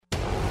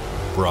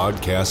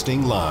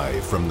Broadcasting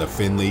live from the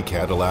Finley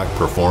Cadillac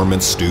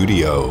Performance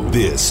Studio.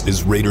 This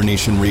is Raider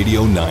Nation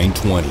Radio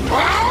 920.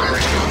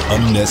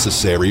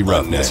 Unnecessary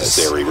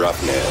Roughness.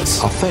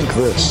 I think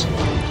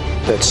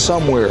that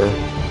somewhere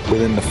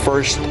within the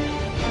first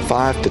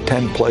 5 to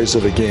 10 plays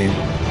of the game,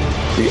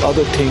 the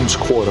other team's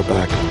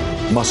quarterback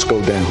must go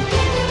down.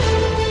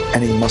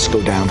 And he must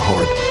go down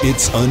hard.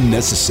 It's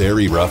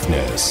Unnecessary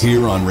Roughness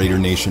here on Raider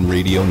Nation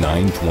Radio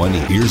 920.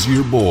 Here's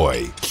your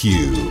boy,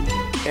 Q.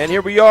 And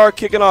here we are,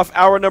 kicking off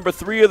hour number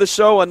 3 of the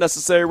show,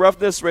 Unnecessary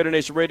Roughness, Raider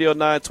Nation Radio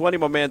 920.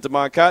 My man,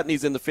 Damon Cotton,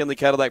 he's in the Finley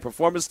Cadillac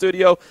Performance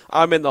Studio.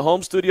 I'm in the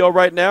home studio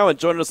right now, and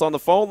joining us on the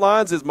phone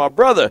lines is my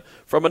brother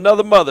from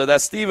another mother.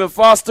 That's Stephen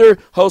Foster,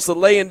 host of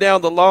Laying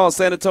Down the Law on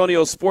San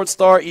Antonio Sports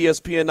Star,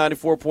 ESPN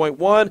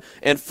 94.1.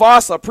 And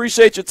Foss, I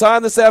appreciate your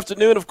time this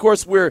afternoon. Of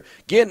course, we're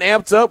getting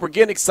amped up. We're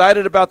getting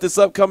excited about this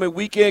upcoming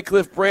weekend.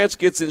 Cliff Branch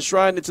gets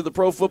enshrined into the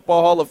Pro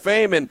Football Hall of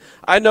Fame, and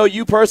I know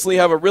you personally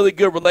have a really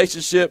good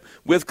relationship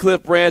with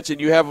Cliff Branch,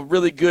 and you have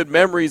really good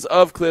memories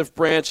of Cliff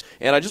Branch,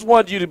 and I just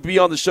wanted you to be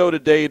on the show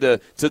today to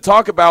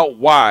talk about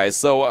why.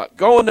 So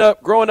growing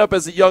up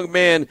as a young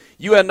man,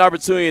 you had an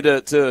opportunity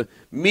to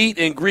meet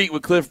and greet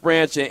with Cliff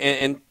Branch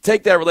and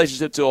take that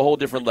relationship to a whole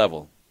different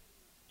level.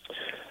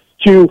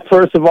 Q,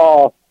 first of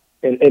all,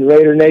 in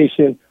Raider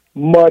Nation,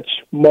 much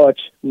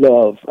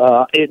love.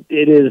 It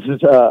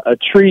is a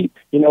treat,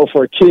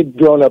 for a kid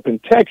growing up in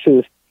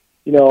Texas.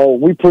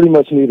 We pretty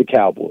much knew the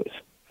Cowboys.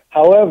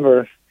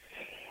 However,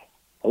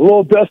 a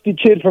little dusty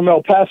kid from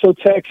El Paso,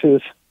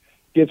 Texas,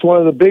 gets one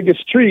of the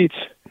biggest treats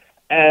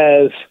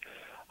as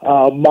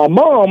my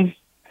mom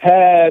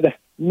had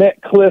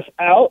met Cliff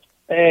out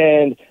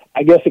and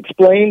I guess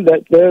explained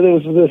that there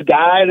was this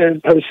guy,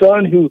 her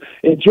son, who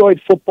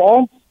enjoyed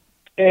football.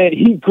 And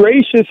he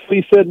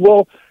graciously said,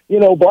 well,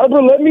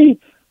 Barbara, let me,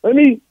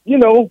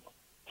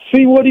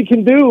 see what he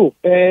can do.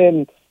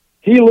 And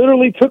he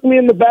literally took me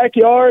in the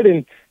backyard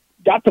and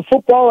got the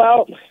football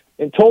out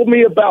and told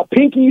me about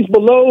pinkies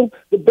below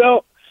the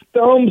belt,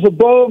 thumbs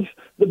above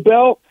the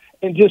belt,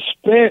 and just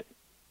spent,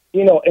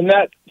 in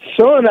that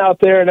sun out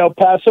there in El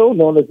Paso,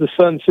 known as the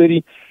Sun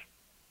City,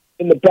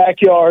 in the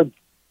backyard,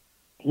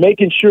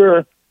 making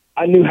sure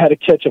I knew how to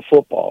catch a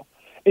football.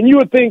 And you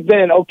would think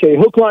then, okay,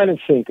 hook, line, and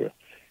sinker.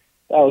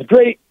 That was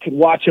great. Could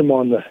watch him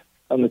on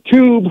the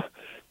tube,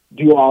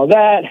 do all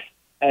that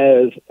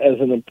as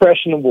an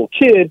impressionable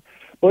kid,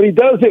 but he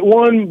does it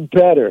one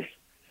better.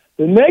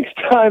 The next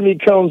time he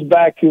comes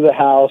back to the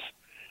house,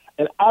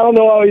 and I don't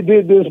know how he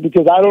did this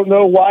because I don't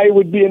know why he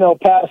would be in El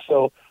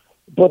Paso,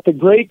 but the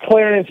great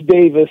Clarence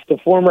Davis, the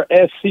former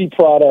SC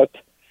product,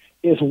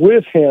 is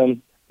with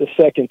him the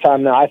second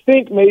time. Now, I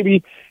think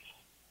maybe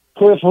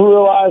Cliff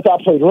realized I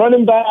played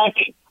running back.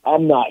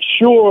 I'm not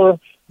sure,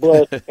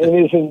 but in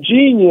his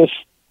ingenious,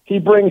 he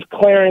brings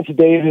Clarence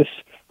Davis,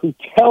 who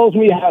tells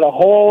me how to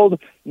hold,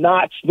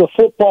 notch the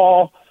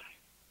football,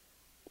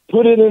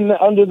 put it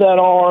under that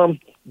arm,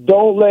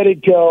 don't let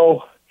it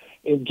go,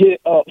 and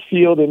get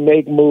upfield and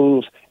make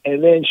moves,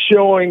 and then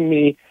showing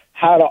me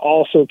how to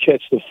also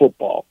catch the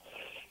football.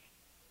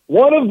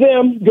 One of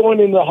them going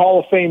in the Hall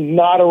of Fame,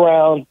 not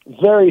around,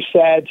 very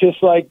sad,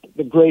 just like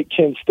the great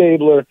Ken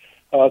Stabler,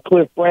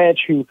 Cliff Branch,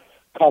 who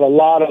caught a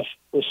lot of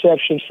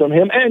receptions from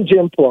him, and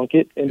Jim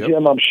Plunkett, and yep.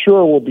 Jim, I'm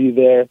sure, will be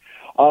there,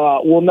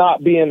 will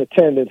not be in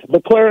attendance.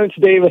 But Clarence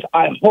Davis,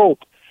 I hope,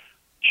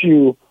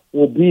 Q,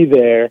 will be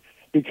there,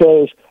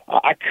 because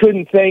I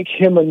couldn't thank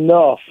him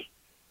enough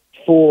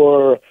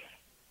for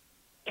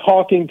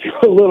talking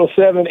to a little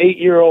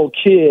 7-8-year-old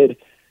kid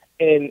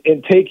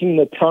and taking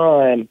the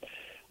time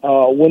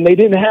when they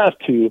didn't have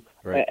to,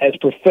 right, as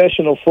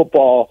professional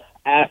football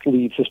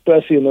athletes,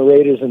 especially in the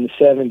Raiders in the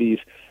 70s,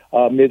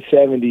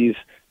 mid-70s,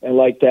 and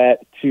like that,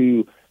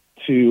 to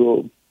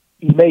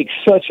make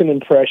such an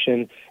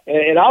impression.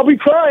 And I'll be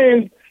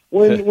crying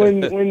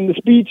when the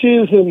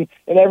speeches and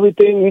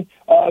everything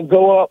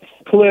go up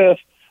Cliff,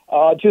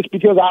 just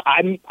because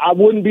I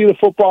wouldn't be the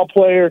football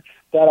player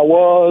that I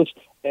was,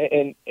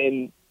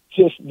 and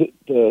just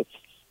the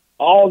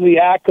all the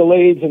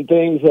accolades and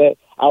things that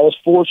I was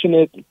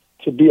fortunate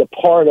to be a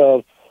part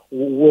of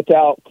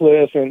without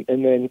Cliff and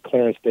then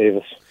Clarence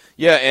Davis.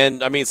 Yeah,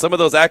 and, I mean, some of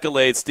those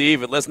accolades,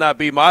 Steve, and let's not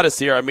be modest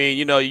here. I mean,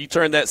 you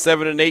turned that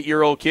 7- and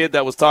 8-year-old kid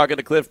that was talking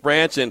to Cliff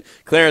Branch and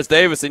Clarence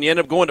Davis, and you end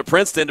up going to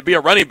Princeton to be a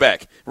running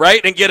back,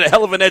 right, and get a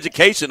hell of an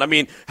education. I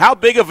mean, how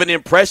big of an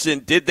impression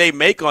did they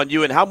make on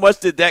you, and how much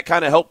did that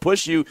kind of help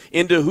push you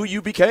into who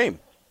you became?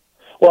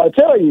 Well, I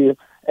tell you,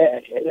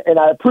 and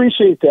I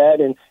appreciate that,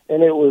 and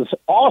it was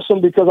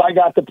awesome because I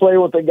got to play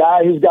with a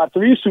guy who's got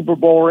 3 Super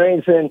Bowl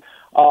rings, and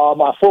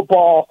my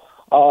football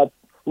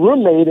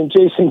roommate and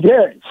Jason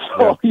Garrett.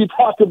 So you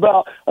talk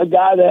about a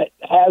guy that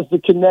has the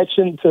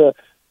connection to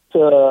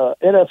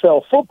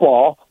NFL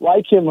football,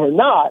 like him or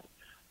not.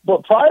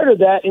 But prior to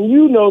that, and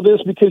you know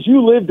this because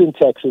you lived in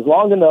Texas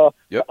long enough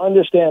to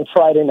understand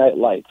Friday Night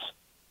Lights.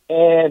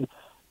 And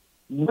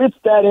with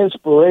that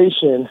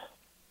inspiration,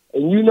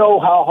 and you know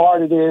how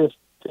hard it is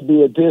to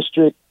be a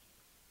district,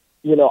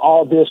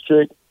 all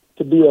district,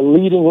 to be a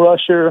leading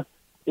rusher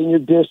in your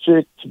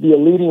district, to be a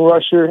leading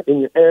rusher in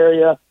your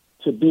area,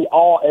 to be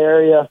all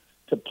area,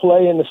 to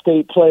play in the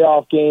state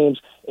playoff games,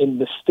 in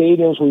the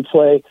stadiums we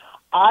play.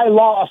 I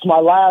lost my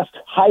last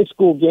high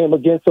school game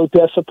against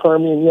Odessa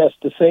Permian. Yes,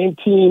 the same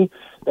team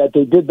that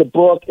they did the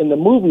book and the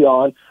movie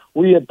on.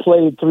 We had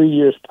played 3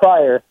 years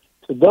prior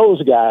to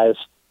those guys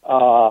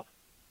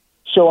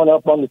showing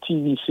up on the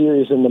TV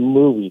series and the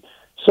movie.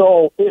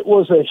 So it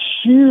was a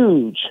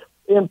huge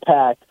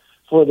impact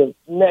for the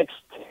next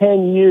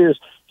 10 years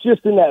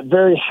just in that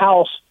very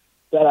house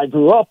that I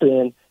grew up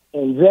in,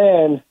 and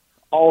then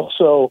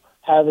also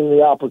having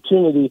the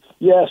opportunity,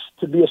 yes,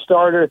 to be a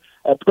starter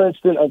at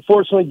Princeton,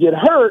 unfortunately get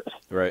hurt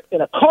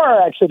in a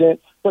car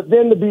accident, but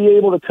then to be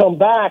able to come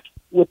back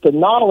with the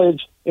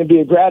knowledge and be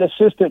a grad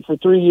assistant for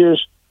 3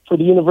 years for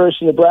the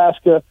University of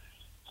Nebraska,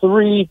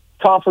 3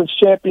 conference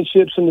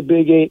championships in the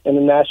Big 8, and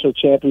a national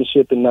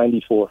championship in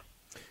 '94.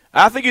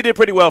 I think you did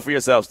pretty well for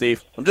yourself,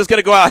 Steve. I'm just going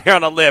to go out here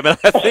on a limb, and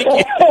I think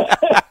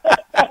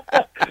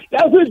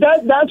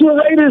That's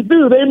what Raiders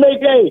do. They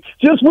make,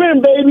 just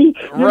win, baby.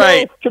 You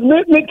know,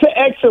 commitment to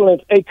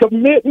excellence, a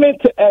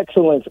commitment to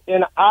excellence.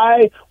 And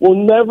I will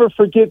never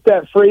forget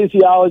that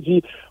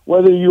phraseology,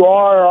 whether you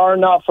are or are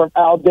not from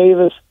Al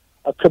Davis.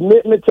 A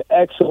commitment to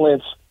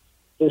excellence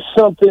is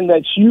something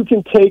that you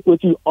can take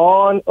with you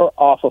on or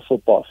off a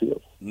football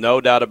field.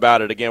 No doubt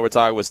about it. Again, we're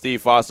talking with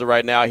Steve Foster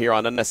right now here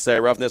on Unnecessary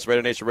Roughness,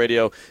 Raider Nation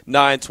Radio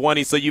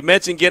 920. So you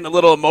mentioned getting a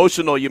little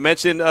emotional. You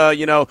mentioned,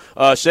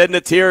 shedding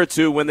a tear or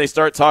two when they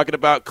start talking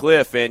about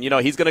Cliff. And,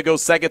 he's going to go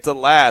second to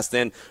last.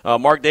 And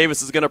Mark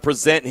Davis is going to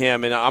present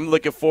him. And I'm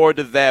looking forward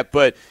to that.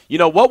 But,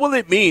 what will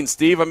it mean,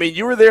 Steve? I mean,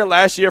 you were there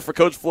last year for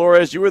Coach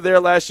Flores. You were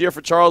there last year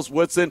for Charles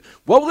Woodson.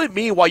 What will it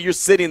mean while you're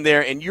sitting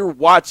there and you're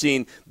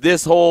watching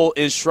this whole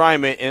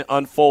enshrinement and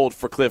unfold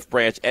for Cliff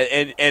Branch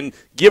and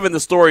given the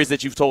stories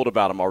that you've told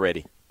about him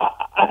already?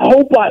 I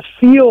hope I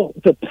feel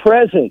the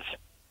presence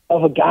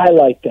of a guy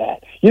like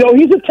that. He's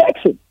a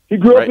Texan. He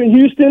grew up in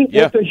Houston,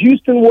 went to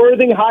Houston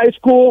Worthing High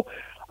School.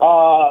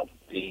 So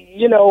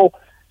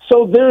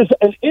there's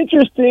an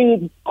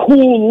interesting,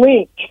 cool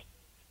link.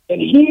 And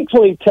he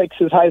played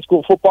Texas high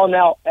school football.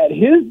 Now, at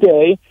his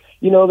day,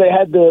 they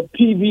had the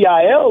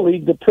PVIL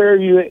League, the Prairie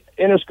View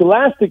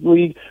Interscholastic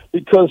League,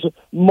 because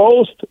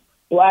most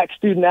black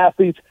student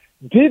athletes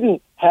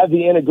didn't have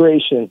the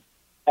integration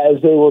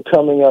as they were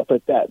coming up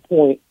at that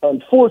point,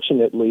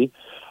 unfortunately.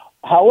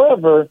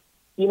 However,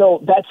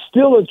 that's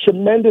still a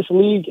tremendous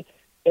league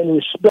and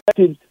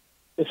respected,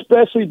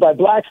 especially by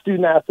black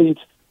student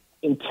athletes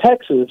in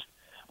Texas.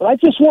 But I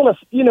just want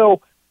to,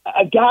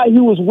 a guy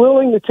who was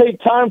willing to take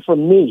time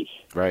from me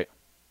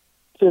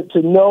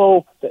to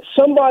know that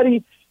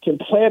somebody can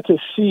plant a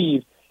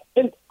seed.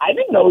 And I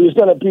didn't know he was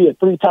going to be a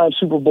 3-time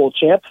Super Bowl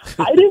champ.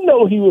 I didn't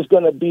know he was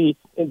going to be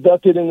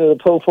inducted into the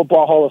Pro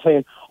Football Hall of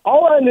Fame.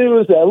 All I knew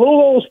is that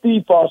little old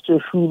Steve Foster,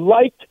 who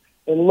liked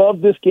and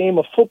loved this game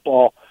of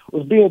football,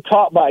 was being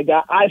taught by a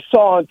guy I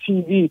saw on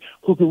TV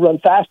who could run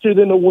faster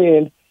than the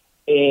wind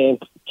and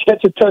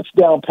catch a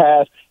touchdown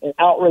pass and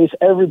outrace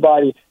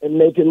everybody and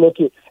make it look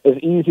as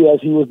easy as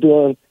he was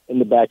doing in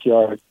the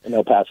backyard in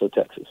El Paso,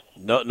 Texas.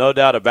 No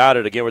doubt about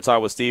it. Again, we're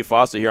talking with Steve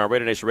Foster here on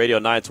Raider Nation Radio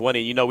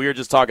 920. We were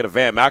just talking to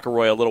Van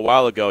McElroy a little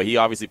while ago. He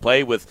obviously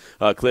played with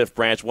Cliff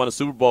Branch, won a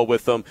Super Bowl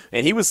with them,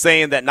 and he was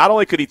saying that not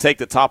only could he take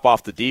the top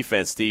off the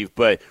defense, Steve,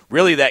 but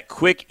really that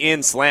quick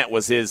in slant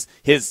was his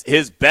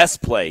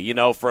best play,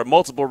 for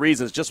multiple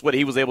reasons, just what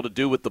he was able to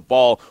do with the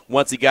ball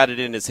once he got it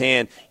in his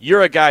hand.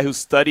 You're a guy who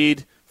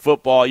studied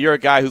football. You're a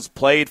guy who's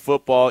played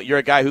football. You're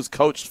a guy who's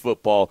coached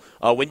football.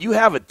 When you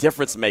have a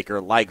difference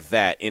maker like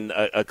that in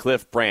a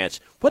Cliff Branch,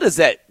 what does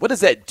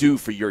that do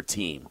for your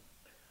team?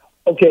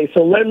 Okay,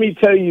 so let me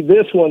tell you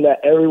this one that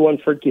everyone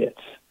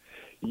forgets.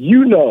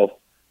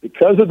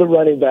 Because of the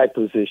running back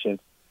position,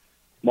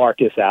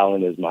 Marcus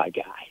Allen is my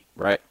guy.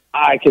 Right.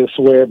 I can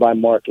swear by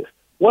Marcus.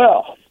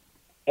 Well,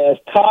 as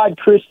Todd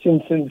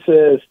Christensen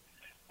says,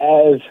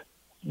 and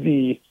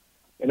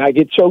I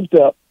get choked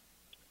up,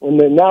 when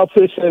the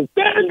announcer says,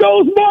 "There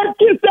goes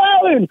Marcus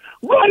Allen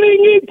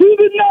running into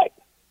the net."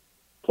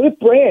 Cliff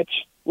Branch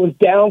was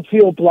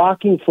downfield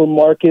blocking for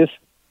Marcus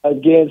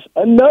against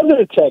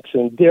another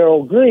Texan,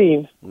 Darrell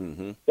Green,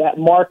 that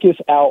Marcus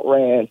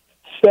outran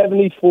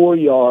 74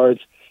 yards.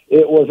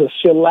 It was a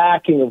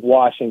shellacking of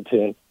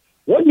Washington.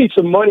 Won me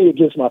some money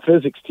against my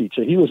physics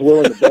teacher. He was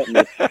willing to bet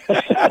me.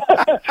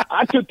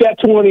 I took that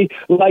 20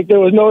 like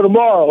there was no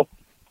tomorrow.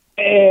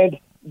 And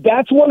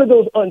that's one of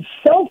those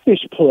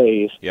unselfish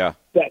plays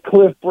that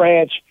Cliff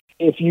Branch,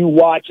 if you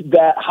watch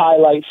that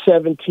highlight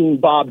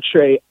 17 Bob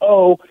Trey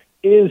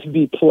is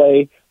the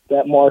play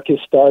that Marcus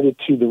started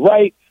to the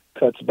right,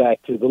 cuts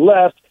back to the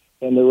left,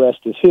 and the rest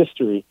is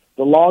history.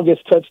 The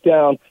longest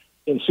touchdown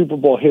in Super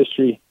Bowl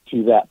history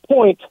to that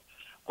point.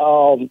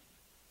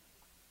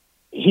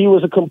 He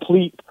was a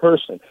complete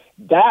person.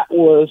 That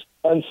was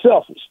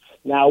unselfish.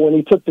 Now, when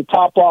he took the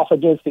top off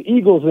against the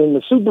Eagles in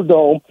the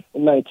Superdome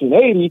in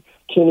 1980,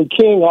 Kenny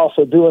King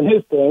also doing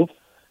his thing,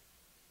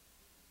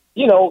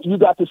 you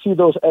got to see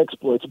those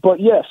exploits. But,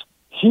 yes,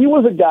 he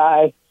was a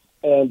guy,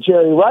 and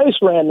Jerry Rice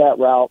ran that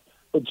route,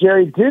 But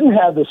Jerry didn't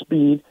have the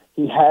speed.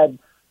 He had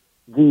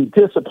the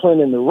discipline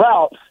in the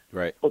routes.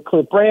 Right. But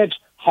Cliff Branch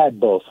had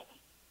both.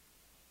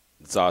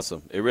 It's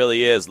awesome. It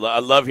really is. I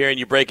love hearing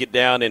you break it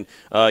down and,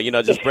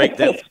 just break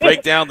down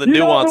the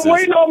nuances. I've been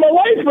waiting all my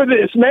life for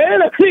this,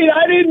 man. I mean,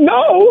 I didn't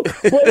know.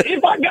 But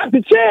if I got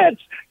the chance,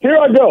 here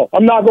I go.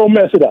 I'm not going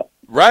to mess it up.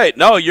 Right.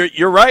 No,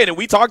 you're right. And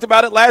we talked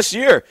about it last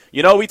year.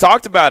 We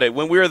talked about it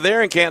when we were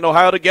there in Canton,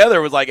 Ohio together.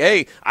 It was like,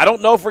 hey, I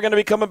don't know if we're going to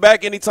be coming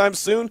back anytime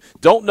soon.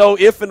 Don't know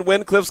if and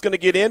when Cliff's going to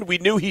get in. We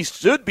knew he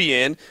should be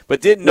in,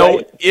 but didn't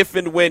know if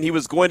and when he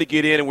was going to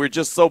get in. And we're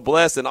just so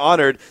blessed and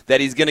honored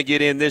that he's going to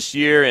get in this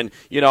year. And,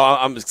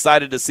 I'm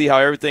excited to see how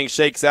everything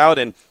shakes out.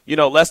 And,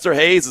 Lester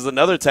Hayes is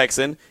another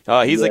Texan.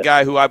 He's a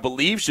guy who I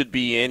believe should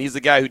be in. He's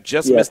a guy who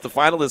just missed the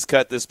finalist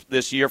cut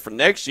this year for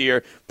next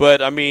year.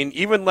 But,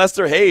 even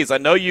Lester Hayes, I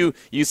know you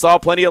saw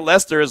plenty of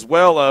Lester as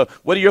well.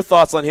 What are your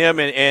thoughts on him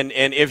and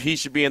if he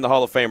should be in the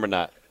Hall of Fame or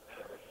not?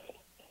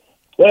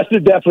 Lester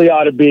definitely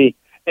ought to be.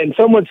 And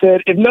someone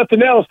said, if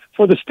nothing else,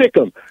 for the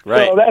Stickum.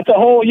 Right. So that's a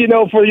whole,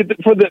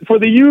 for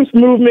the youth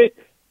movement,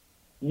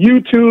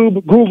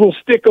 YouTube, Google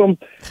Stickum,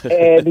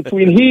 and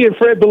between he and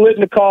Fred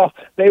Biletnikoff,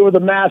 they were the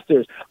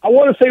masters. I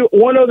want to say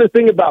one other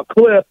thing about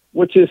Cliff,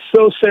 which is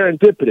so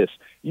serendipitous.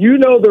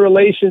 The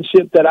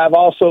relationship that I've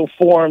also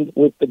formed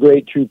with the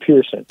great Drew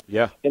Pearson.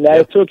 Yeah. And that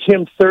it took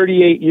him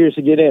 38 years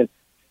to get in.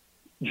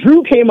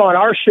 Drew came on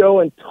our show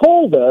and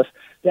told us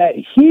that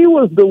he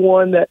was the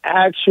one that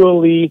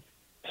actually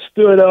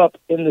stood up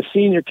in the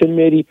senior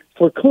committee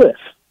for Cliff.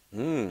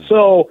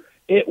 So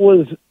it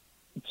was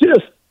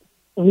just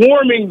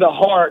warming the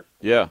heart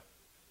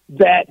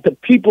that the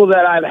people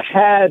that I've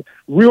had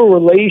real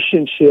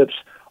relationships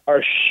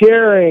are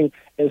sharing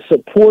and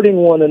supporting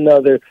one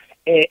another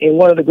in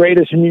one of the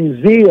greatest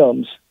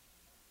museums,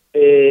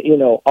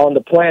 on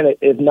the planet,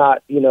 if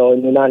not, in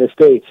the United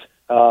States,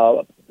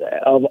 of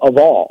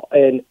all.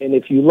 And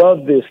if you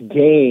love this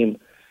game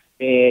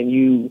and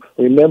you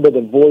remember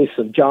the voice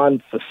of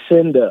John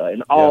Facenda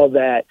and all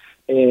that,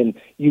 and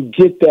you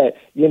get that,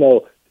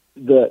 the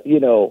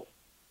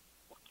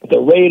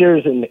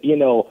Raiders and,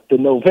 the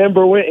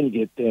November win, and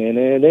you get,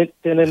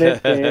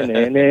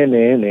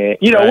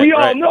 we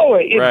all know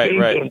it. Right.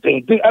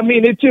 I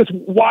mean, it just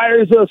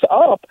wires us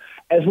up.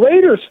 As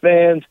Raiders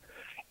fans,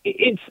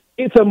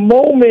 it's a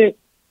moment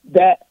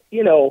that,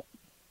 you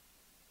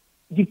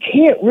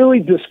can't really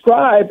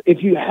describe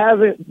if you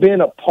haven't been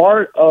a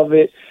part of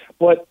it,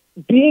 but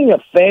being a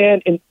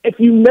fan, and if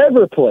you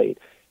never played,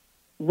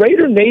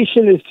 Raider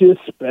Nation is just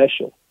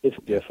special. It's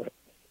different.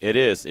 It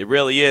is. It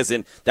really is.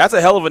 And that's a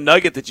hell of a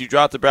nugget that you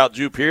dropped about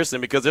Drew Pearson,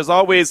 because there's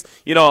always,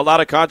 a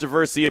lot of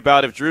controversy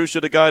about if Drew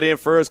should have got in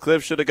first,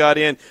 Cliff should have got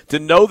in. To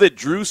know that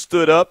Drew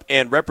stood up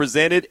and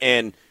represented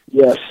and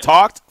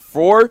talked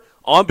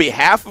on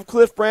behalf of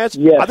Cliff Branch,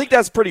 I think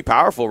that's pretty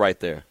powerful right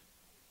there.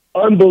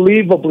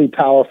 Unbelievably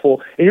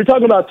powerful. And you're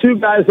talking about two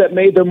guys that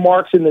made their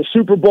marks in the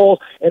Super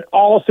Bowl and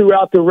all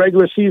throughout the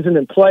regular season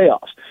and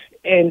playoffs.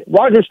 And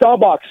Roger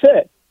Staubach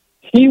said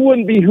he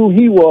wouldn't be who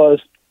he was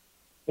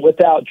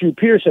without Drew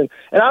Pearson.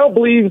 And I don't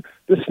believe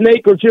the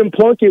Snake or Jim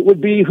Plunkett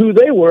would be who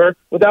they were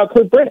without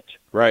Cliff Branch.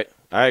 Right.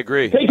 I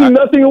agree. Taking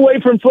nothing away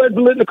from Fred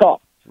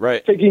Biletnikoff.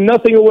 Right. Taking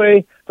nothing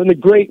away from the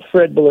great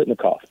Fred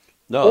Biletnikoff.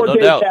 No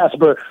Dave doubt.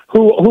 Casper,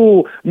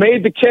 who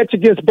made the catch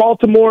against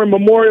Baltimore in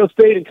Memorial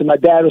Stadium, because my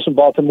dad was from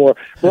Baltimore,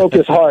 broke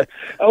his heart.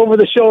 Over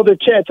the shoulder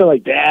catch, I'm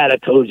like, Dad, I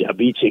told you I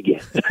beat you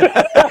again.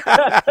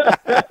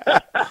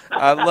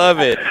 I love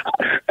it.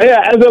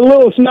 Yeah, as a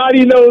little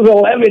snotty-nosed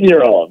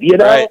 11-year-old,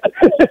 Right.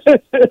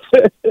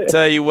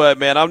 Tell you what,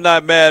 man, I'm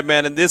not mad,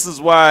 man, and this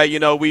is why,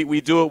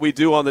 we do what we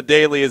do on the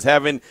daily, is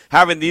having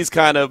these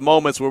kind of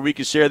moments where we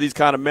can share these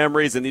kind of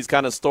memories and these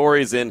kind of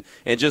stories and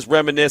just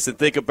reminisce and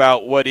think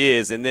about what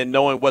is, and then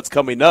knowing what's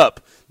coming up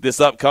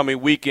this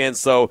upcoming weekend.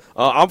 So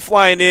I'm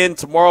flying in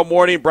tomorrow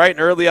morning, bright and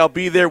early. I'll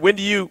be there. When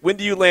do you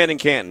land in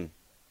Canton?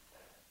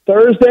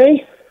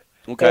 Thursday.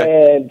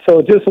 Okay. And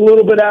so just a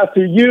little bit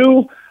after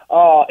you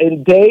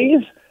in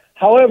days.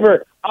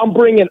 However, I'm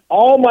bringing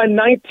all my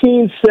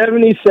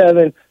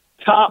 1977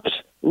 Topps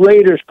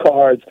Raiders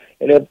cards,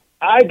 and if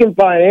I can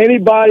find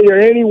anybody or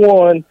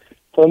anyone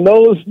from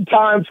those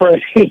time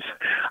frames,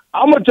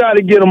 I'm going to try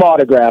to get them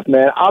autographed,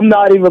 man. I'm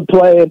not even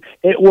playing.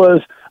 It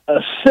was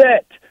a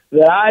set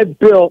that I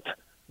built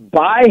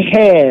by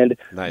hand,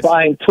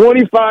 buying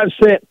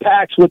 25-cent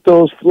packs with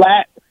those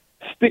flat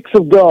sticks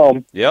of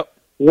gum,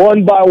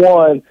 one by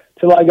one,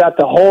 till I got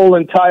the whole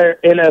entire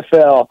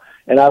NFL,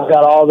 and I've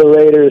got all the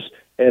Raiders,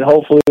 and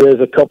hopefully there's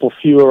a couple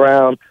few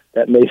around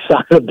that may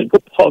sign a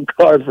football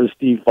card for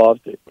Steve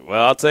Foster.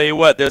 Well, I'll tell you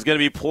what, there's going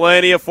to be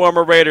plenty of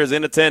former Raiders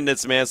in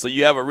attendance, man, so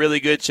you have a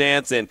really good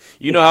chance. And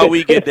you know how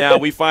we get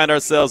down. We find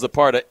ourselves a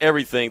part of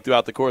everything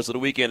throughout the course of the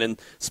weekend, and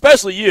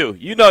especially you.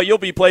 You'll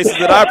be places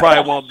that I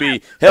probably won't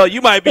be. Hell,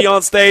 you might be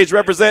on stage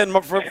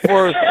representing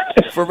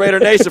for Raider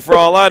Nation for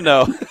all I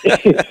know.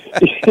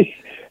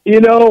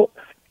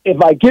 If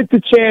I get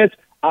the chance,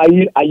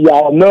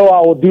 y'all know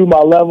I will do my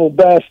level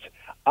best.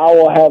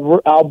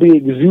 I'll be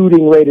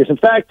exuding Raiders. In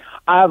fact,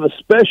 I have a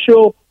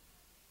special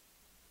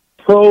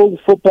Pro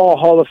Football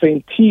Hall of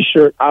Fame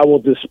T-shirt I will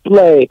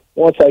display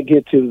once I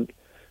get to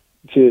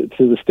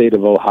the state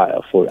of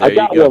Ohio for you. I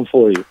got one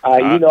for you.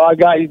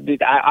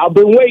 I've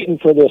been waiting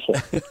for this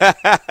one.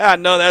 I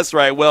know that's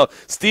right. Well,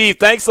 Steve,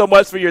 thanks so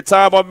much for your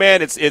time, my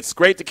man. It's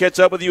great to catch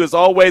up with you as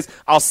always.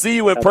 I'll see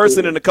you in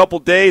person in a couple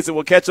days, and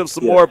we'll catch up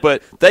some more.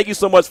 But thank you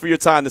so much for your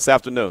time this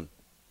afternoon.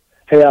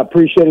 Hey, I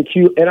appreciate it,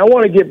 Q. And I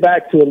want to get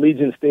back to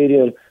Allegiant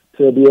Stadium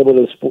to be able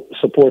to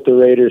support the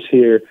Raiders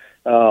here,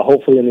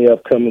 hopefully in the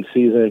upcoming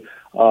season.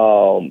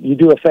 You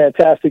do a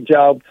fantastic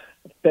job.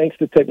 Thanks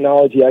to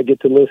technology, I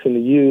get to listen to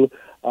you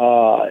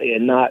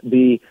and not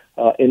be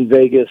in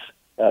Vegas.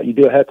 You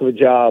do a heck of a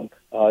job.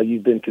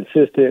 You've been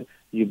consistent.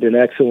 You've been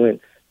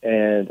excellent,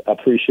 and I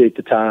appreciate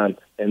the time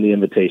and the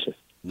invitation.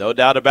 No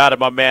doubt about it,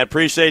 my man.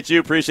 Appreciate you.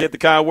 Appreciate the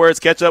kind words.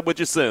 Catch up with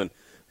you soon.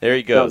 There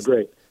he goes. Sounds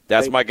great.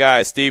 That's my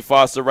guy, Steve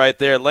Foster, right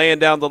there, laying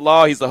down the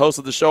law. He's the host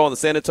of the show on the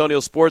San Antonio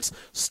Sports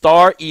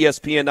Star,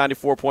 ESPN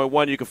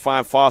 94.1. You can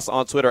find Foss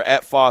on Twitter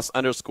at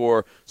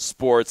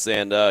Foss_sports.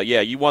 And,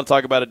 you want to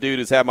talk about a dude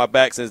who's had my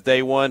back since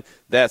day one.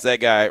 That's that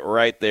guy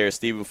right there,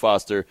 Stephen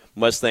Foster.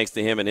 Much thanks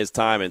to him and his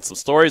time. And some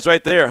stories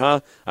right there, huh?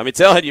 I mean,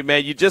 telling you,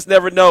 man, you just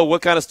never know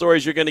what kind of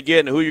stories you're going to get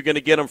and who you're going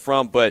to get them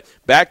from. But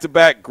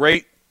back-to-back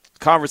great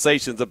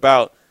conversations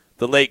about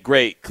the late,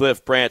 great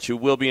Cliff Branch, who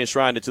will be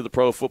enshrined into the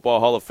Pro Football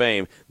Hall of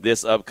Fame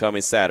this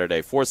upcoming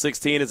Saturday.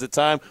 4:16 is the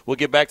time. We'll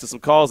get back to some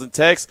calls and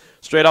texts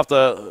straight off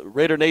the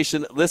Raider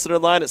Nation listener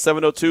line at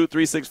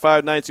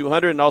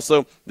 702-365-9200, and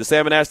also the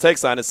Salmon Ash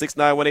text line at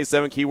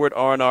 69187, keyword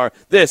R&R.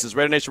 This is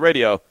Raider Nation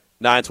Radio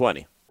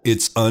 920.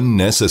 It's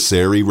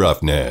Unnecessary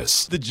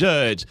Roughness. The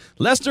judge,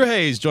 Lester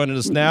Hayes, joining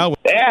us now.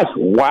 That's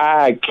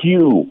why,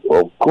 Q,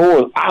 of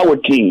course, our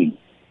team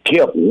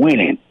kept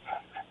winning,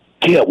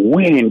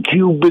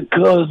 Q,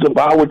 because of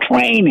our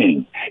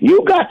training.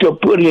 You got to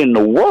put in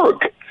the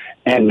work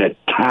and the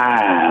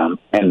time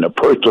and the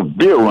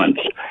perseverance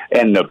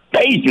and the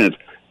patience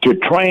to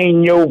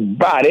train your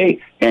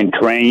body and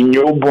train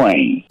your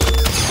brain.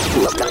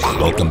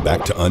 Welcome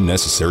back to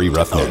Unnecessary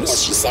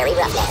Roughness.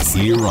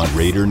 Here on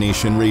Raider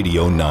Nation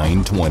Radio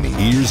 920.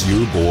 Here's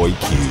your boy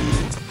Q.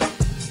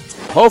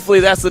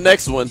 Hopefully that's the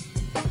next one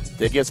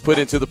that gets put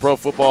into the Pro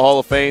Football Hall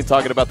of Fame.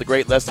 Talking about the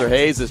great Lester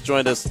Hayes, has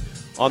joined us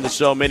on the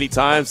show many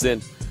times,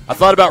 and I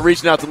thought about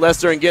reaching out to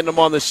Lester and getting him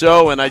on the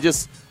show, and I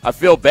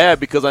feel bad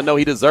because I know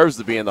he deserves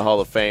to be in the Hall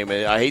of Fame,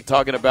 and I hate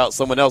talking about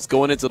someone else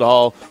going into the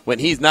Hall when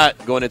he's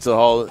not going into the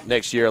Hall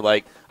next year.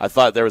 Like, I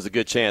thought there was a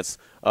good chance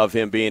of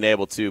him being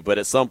able to, but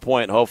at some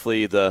point,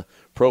 hopefully the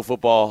Pro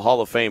Football Hall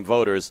of Fame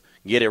voters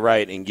get it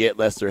right and get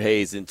Lester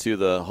Hayes into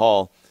the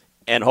Hall,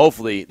 and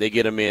hopefully they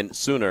get him in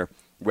sooner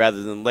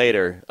rather than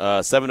later.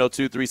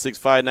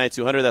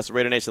 702-365-9200. That's the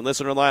Raider Nation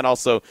listener line.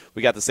 Also,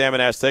 we got the Salmon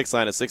Ash text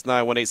line at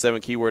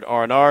 69187, keyword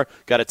R&R.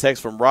 Got a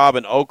text from Rob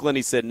in Oakland.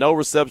 He said, no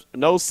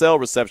cell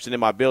reception in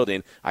my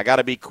building. I got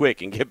to be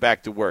quick and get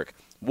back to work.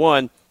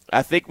 One,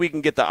 I think we can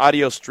get the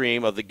audio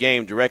stream of the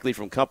game directly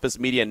from Compass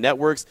Media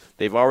Networks.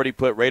 They've already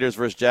put Raiders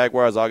versus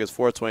Jaguars August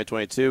 4th,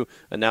 2022.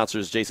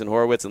 Announcers Jason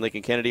Horowitz and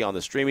Lincoln Kennedy on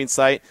the streaming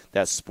site.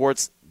 That's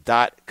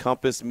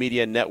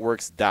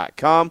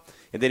sports.compassmedianetworks.com.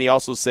 And then he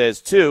also says,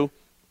 two,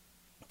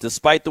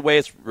 despite the way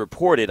it's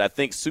reported, I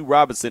think Sue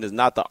Robinson is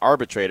not the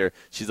arbitrator.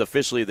 She's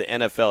officially the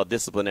NFL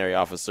disciplinary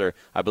officer.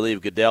 I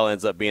believe Goodell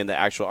ends up being the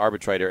actual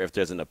arbitrator if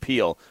there's an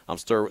appeal. I'm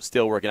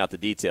still working out the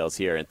details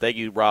here. And thank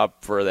you, Rob,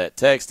 for that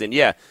text. And,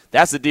 yeah,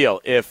 that's the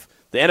deal. If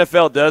the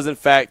NFL does, in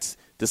fact,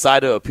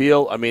 decide to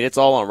appeal, I mean, it's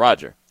all on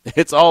Roger.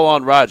 It's all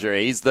on Roger.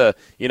 He's the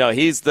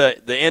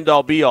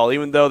end-all, be-all,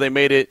 even though they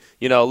made it,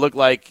 look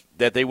like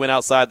that they went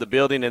outside the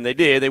building, and they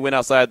did. They went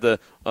outside the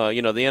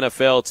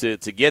NFL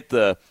to get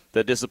the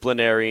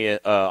disciplinary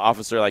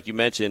officer, like you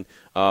mentioned.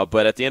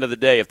 But at the end of the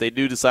day, if they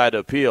do decide to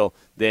appeal,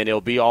 then it'll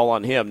be all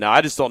on him. Now,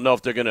 I just don't know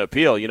if they're going to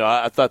appeal.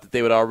 I thought that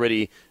they would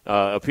already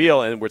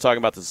appeal, and we're talking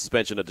about the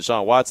suspension of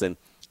Deshaun Watson.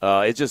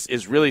 It just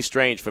is really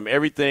strange from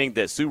everything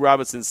that Sue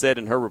Robinson said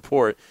in her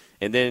report,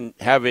 and then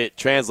have it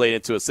translate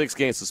into a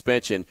 6-game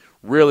suspension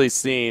really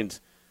seemed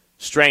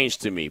strange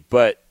to me.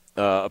 But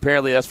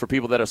apparently that's for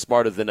people that are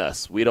smarter than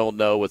us. We don't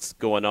know what's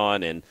going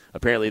on, and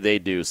apparently they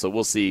do. So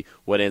we'll see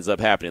what ends up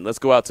happening. Let's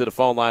go out to the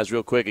phone lines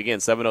real quick. Again,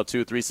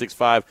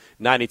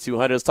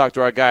 702-365-9200. Let's talk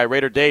to our guy,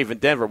 Raider Dave in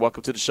Denver.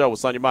 Welcome to the show.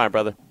 What's on your mind,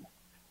 brother?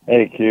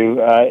 Hey, Q.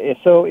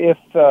 So if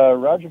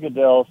Roger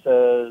Goodell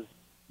says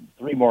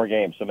 3 more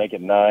games, so make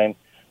it 9,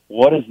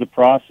 what is the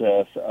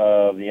process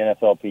of the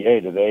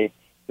NFLPA? Do they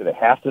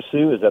have to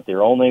sue? Is that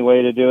their only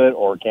way to do it,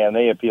 or can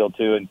they appeal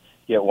to and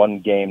get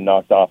 1 game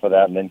knocked off of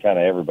that, and then kind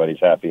of everybody's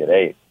happy at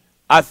 8?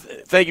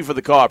 Thank you for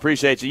the call. I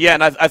appreciate you. Yeah,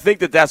 and I think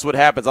that's what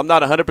happens. I'm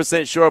not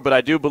 100% sure, but I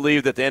do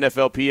believe that the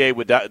NFLPA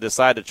would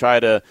decide to try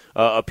to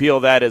appeal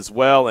that as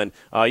well. And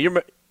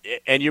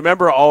you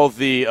remember all of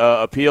the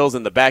appeals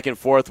and the back and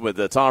forth with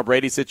the Tom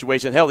Brady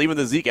situation. Hell, even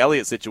the Zeke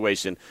Elliott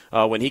situation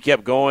when he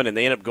kept going and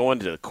they ended up going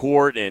to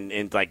court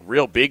and like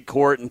real big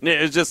court. And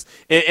it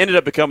ended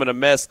up becoming a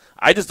mess.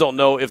 I just don't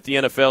know if the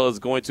NFL is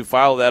going to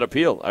file that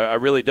appeal. I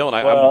really don't.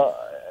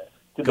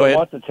 do they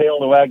want the tail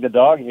to wag the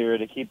dog here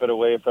to keep it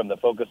away from the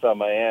focus on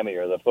Miami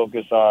or the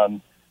focus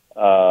on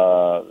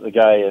the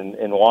guy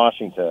in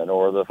Washington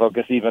or the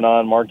focus even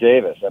on Mark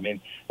Davis? I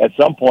mean, at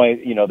some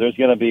point, there's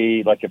going to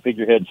be like a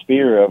figurehead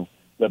spear of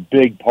the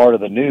big part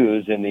of the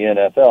news in the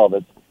NFL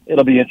that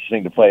it'll be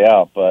interesting to play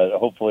out, but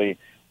hopefully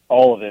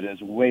all of it is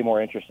way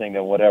more interesting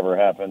than whatever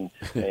happened,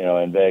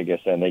 in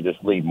Vegas, and they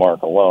just leave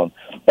Mark alone.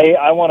 Hey,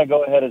 I want to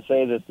go ahead and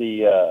say that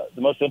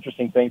the most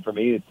interesting thing for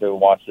me to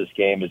watch this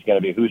game is going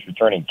to be who's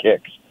returning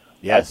kicks.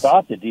 Yes. I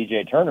thought that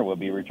DJ Turner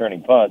would be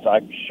returning punts.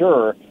 I'm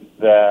sure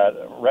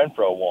that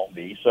Renfro won't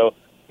be. So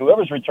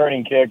whoever's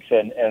returning kicks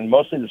and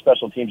mostly the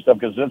special team stuff,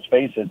 because let's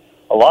face it,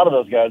 a lot of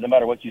those guys, no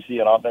matter what you see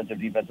on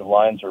offensive, defensive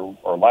lines or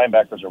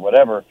linebackers or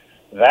whatever,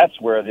 that's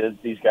where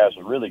these guys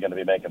are really going to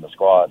be making the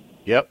squad.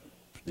 Yep.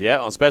 Yeah,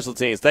 on special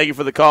teams. Thank you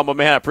for the call, my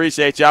man. I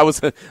appreciate you.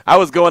 I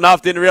was going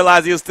off, didn't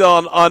realize he was still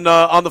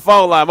on the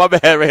phone line. My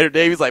bad, Raider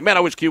Dave. He's like, man, I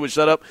wish Q would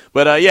shut up.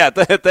 But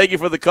thank you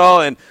for the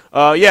call. And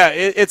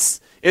it's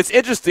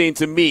interesting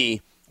to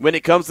me when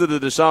it comes to the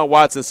Deshaun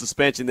Watson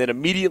suspension, then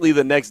immediately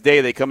the next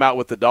day they come out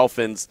with the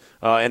Dolphins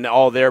and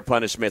all their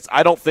punishments.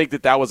 I don't think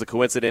that was a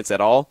coincidence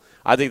at all.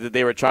 I think that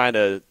they were trying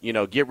to,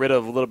 get rid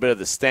of a little bit of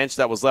the stench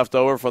that was left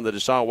over from the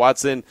Deshaun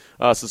Watson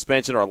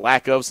suspension or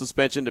lack of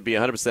suspension, to be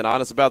 100%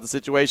 honest about the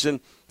situation.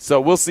 So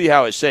we'll see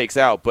how it shakes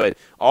out. But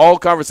all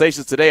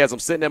conversations today, as I'm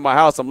sitting in my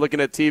house, I'm looking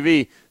at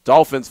TV,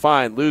 Dolphins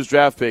fine, lose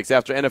draft picks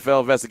after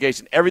NFL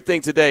investigation.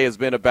 Everything today has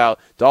been about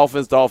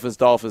Dolphins, Dolphins,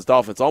 Dolphins,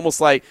 Dolphins.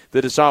 Almost like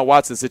the Deshaun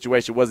Watson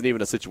situation wasn't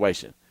even a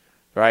situation,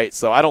 right?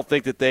 So I don't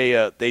think that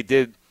they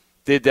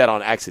did that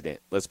on accident.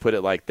 Let's put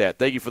it like that.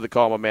 Thank you for the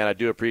call, my man. I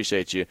do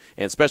appreciate you.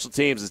 And special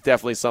teams is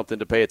definitely something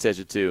to pay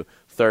attention to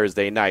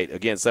Thursday night.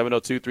 Again,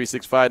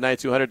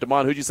 702-365-9200.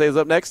 Damon, who'd you say is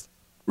up next?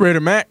 Raider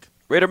Mac.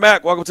 Raider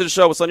Mac, welcome to the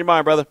show. What's on your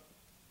mind, brother?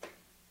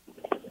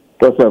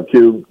 What's up,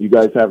 Q? You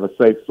guys have a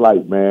safe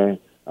flight, man.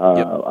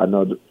 Yep. I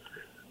know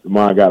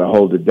Damon got to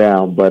hold it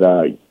down, but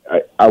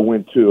I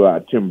went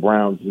to Tim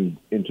Brown's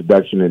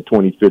introduction in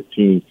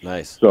 2015.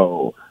 Nice.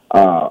 So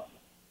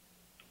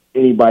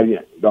anybody,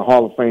 the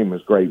Hall of Fame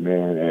is great,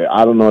 man.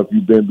 I don't know if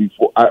you've been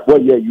before.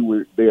 You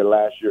were there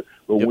last year,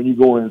 but when you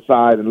go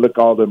inside and look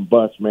all them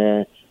busts,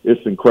 man, it's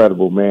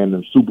incredible, man.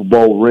 The Super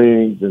Bowl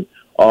rings and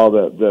all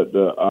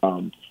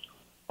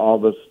all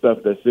the stuff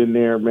that's in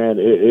there, man.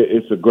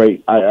 It's a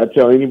great. I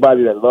tell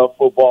anybody that loves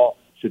football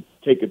should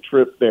take a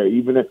trip there,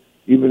 even if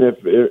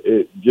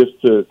it just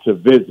to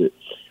visit.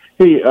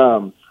 Hey,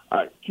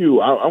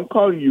 Q, I'm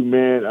calling you,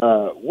 man.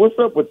 What's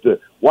up with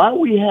why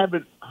we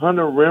haven't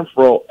Hunter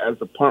Renfrow as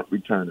a punt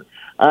returner?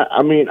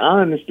 I mean,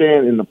 I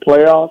understand in the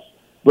playoffs,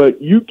 but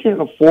you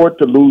can't afford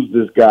to lose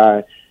this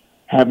guy.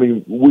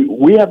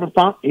 We haven't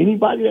found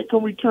anybody that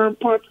can return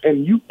punts,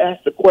 and you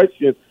asked the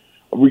question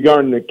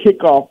regarding the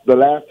kickoff the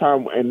last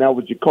time, and that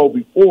was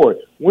Jacoby Ford.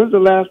 When's the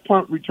last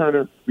punt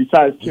returner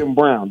besides Tim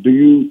Brown?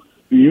 Do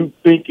you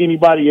think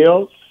anybody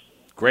else?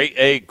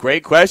 Great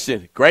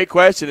question. Great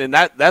question. And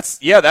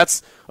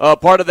that's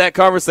part of that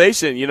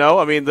conversation.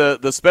 I mean,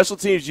 the special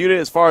teams unit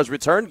as far as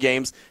return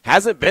games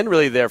hasn't been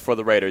really there for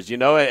the Raiders.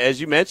 As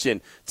you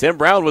mentioned, Tim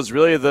Brown was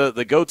really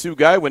the go-to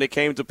guy when it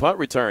came to punt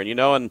return,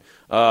 and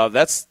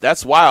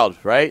that's wild,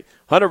 right?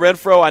 Hunter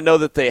Renfrow, I know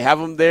that they have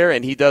him there,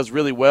 and he does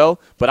really well.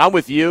 But I'm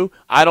with you.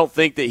 I don't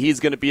think that he's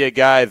going to be a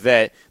guy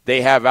that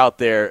they have out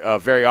there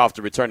very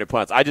often returning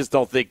punts. I just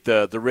don't think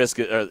the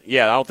risk I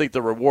don't think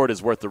the reward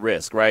is worth the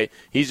risk, right?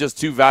 He's just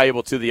too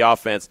valuable to the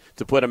offense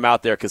to put him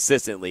out there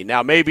consistently.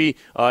 Now, maybe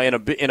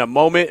in a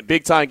moment,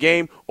 big-time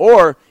game,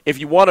 or if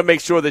you want to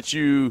make sure that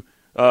you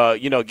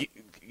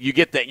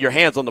get your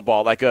hands on the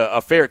ball, like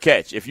a fair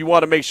catch. If you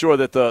want to make sure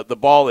that the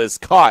ball is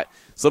caught,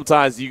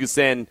 sometimes you can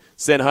send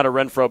Hunter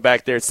Renfrow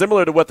back there,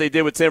 similar to what they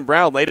did with Tim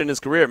Brown later in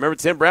his career. Remember,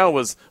 Tim Brown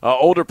was an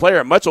older player,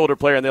 a much older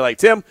player, and they're like,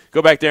 Tim,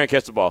 go back there and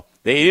catch the ball.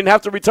 He didn't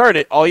have to return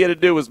it. All he had to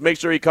do was make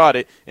sure he caught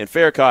it and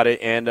fair caught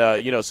it and,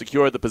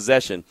 secured the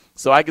possession.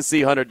 So I can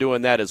see Hunter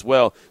doing that as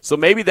well. So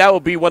maybe that will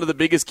be one of the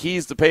biggest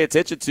keys to pay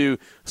attention to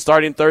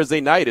starting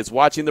Thursday night is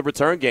watching the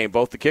return game,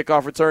 both the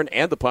kickoff return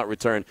and the punt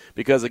return.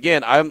 Because,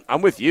 again,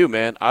 I'm with you,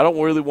 man. I don't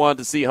really want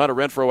to see Hunter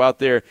Renfrow out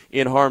there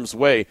in harm's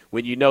way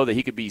when you know that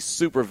he could be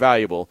super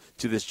valuable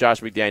to this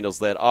Josh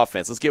McDaniels-led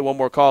offense. Let's get one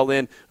more call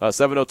in,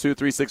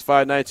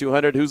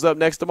 702-365-9200. Who's up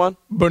next, Damon?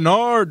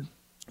 Bernard,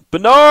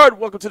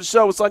 welcome to the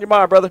show. What's on your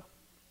mind, brother?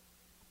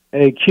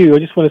 Hey, Q, I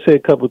just want to say a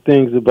couple of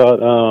things about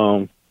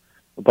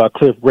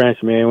Cliff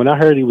Branch, man. When I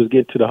heard he was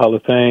getting to the Hall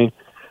of Fame,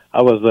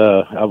 I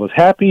was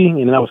happy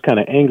and then I was kind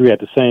of angry at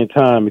the same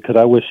time because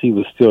I wish he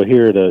was still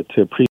here to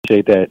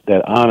appreciate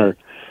that honor.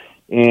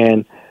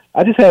 And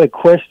I just had a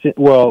question.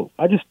 Well,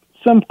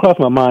 something crossed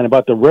my mind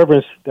about the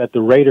reverence that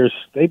the Raiders,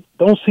 they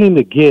don't seem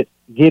to get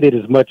it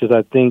as much as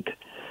I think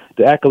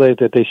the accolades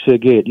that they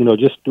should get,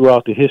 just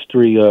throughout the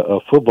history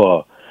of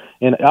football.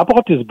 And I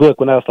bought this book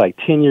when I was like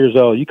 10 years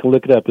old. You can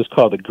look it up. It's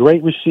called The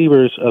Great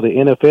Receivers of the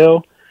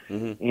NFL.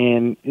 Mm-hmm.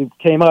 And it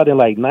came out in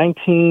like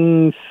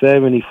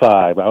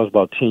 1975. I was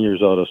about 10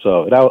 years old or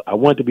so. And I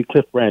wanted to be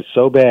Cliff Branch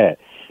so bad.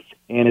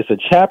 And it's a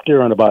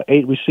chapter on about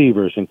 8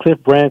 receivers. And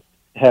Cliff Branch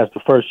has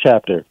the first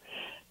chapter.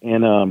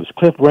 And it's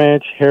Cliff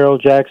Branch,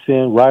 Harold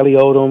Jackson, Riley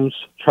Odoms,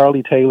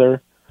 Charlie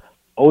Taylor,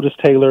 Otis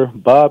Taylor,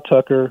 Bob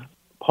Tucker,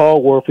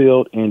 Paul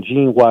Warfield, and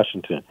Gene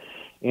Washington.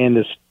 And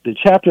the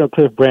chapter on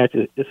Cliff Branch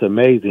is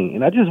amazing.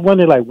 And I just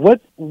wonder, like,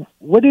 what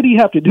did he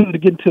have to do to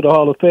get into the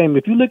Hall of Fame?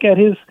 If you look at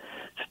his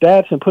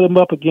stats and put him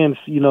up against,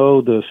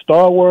 the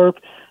Starworth,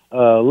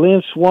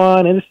 Lynn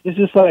Swan, and it's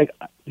just like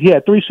he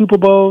had 3 Super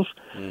Bowls.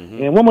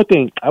 Mm-hmm. And one more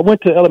thing, I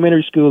went to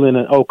elementary school in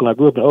Oakland. I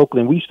grew up in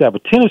Oakland. We used to have a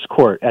tennis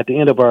court at the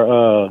end of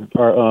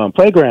our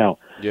playground.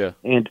 Yeah.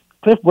 And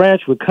Cliff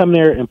Branch would come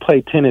there and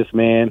play tennis,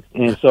 man.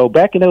 And so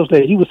back in those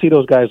days, you would see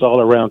those guys all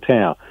around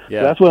town.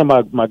 Yeah. So that's one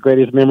of my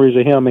greatest memories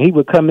of him. And he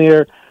would come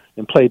there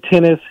and play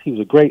tennis. He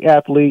was a great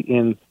athlete,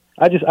 and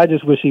I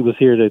just wish he was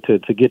here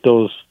to get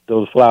those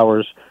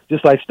flowers,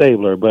 just like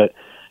Stabler. But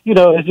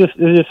it's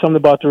just something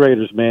about the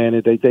Raiders,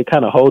 man. They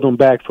kind of hold them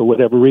back for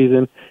whatever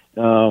reason.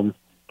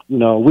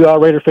 We all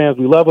Raider fans.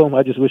 We love him.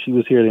 I just wish he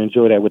was here to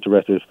enjoy that with the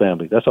rest of his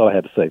family. That's all I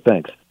had to say.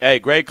 Thanks. Hey,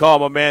 great call,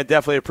 my man.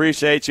 Definitely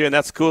appreciate you. And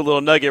that's a cool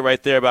little nugget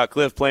right there about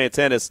Cliff playing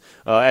tennis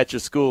at your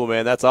school,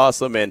 man. That's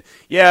awesome. And,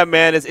 yeah,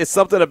 man, it's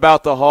something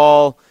about the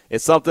Hall.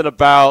 It's something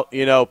about,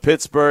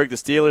 Pittsburgh. The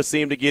Steelers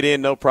seem to get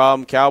in, no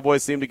problem.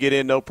 Cowboys seem to get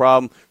in, no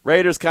problem.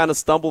 Raiders kind of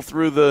stumble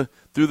through the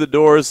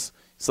doors.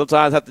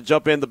 Sometimes have to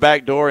jump in the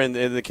back door in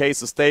the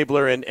case of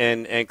Stabler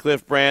and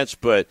Cliff Branch,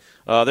 but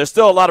there's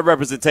still a lot of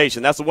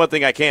representation. That's the one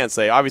thing I can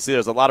say. Obviously,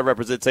 there's a lot of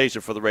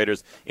representation for the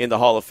Raiders in the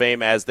Hall of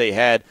Fame, as they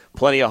had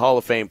plenty of Hall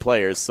of Fame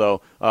players.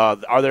 So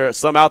are there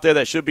some out there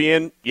that should be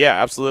in?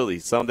 Yeah, absolutely.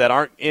 Some that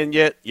aren't in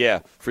yet? Yeah,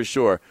 for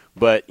sure.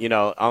 But,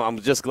 I'm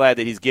just glad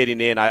that he's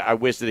getting in. I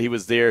wish that he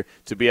was there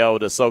to be able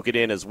to soak it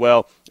in as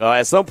well.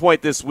 At some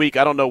point this week,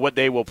 I don't know what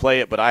day we'll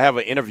play it, but I have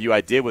an interview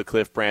I did with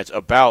Cliff Branch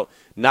about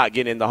not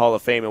getting in the Hall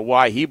of Fame and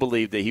why he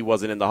believed that he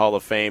wasn't in the Hall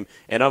of Fame.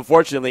 And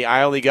unfortunately,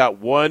 I only got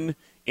one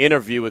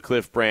interview with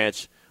Cliff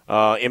Branch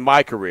in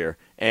my career.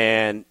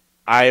 And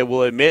I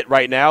will admit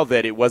right now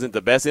that it wasn't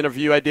the best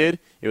interview I did.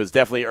 It was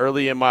definitely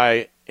early in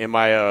my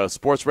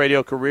sports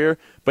radio career,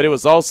 but it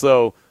was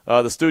also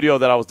the studio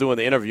that I was doing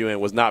the interview in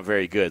was not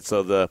very good.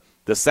 So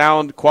the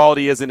sound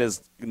quality isn't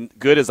as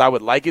good as I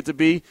would like it to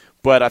be,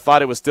 but I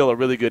thought it was still a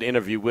really good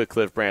interview with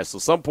Cliff Branch. So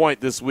some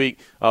point this week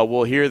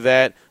we'll hear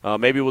that.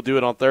 Maybe we'll do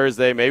it on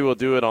Thursday. Maybe we'll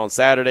do it on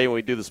Saturday when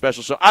we do the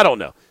special show. I don't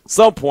know.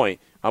 Some point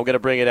I'm going to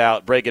break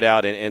it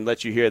out, and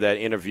let you hear that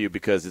interview,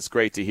 because it's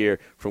great to hear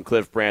from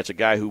Cliff Branch, a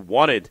guy who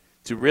wanted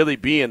to really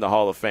be in the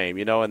Hall of Fame,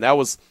 and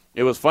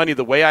it was funny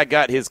the way I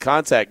got his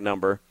contact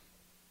number.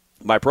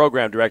 My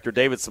program director,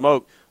 David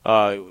Smoke,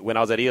 when I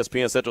was at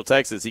ESPN Central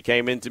Texas, he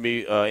came into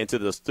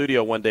the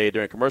studio one day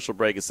during commercial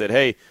break and said,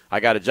 "Hey, I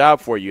got a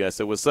job for you." I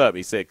said, "What's up?"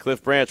 He said,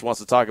 "Cliff Branch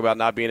wants to talk about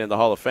not being in the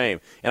Hall of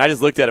Fame." And I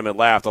just looked at him and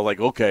laughed. I was like,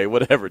 "Okay,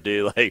 whatever,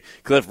 dude. Like,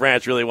 Cliff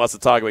Branch really wants to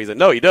talk about it." He said,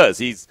 "No, he does.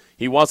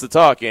 He wants to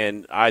talk."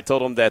 And I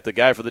told him that the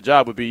guy for the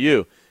job would be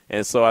you.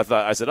 And so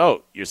I said,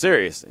 "Oh, you're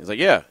serious?" He's like,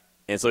 "Yeah."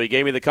 And so he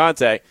gave me the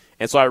contact.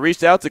 And so I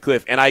reached out to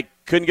Cliff, and I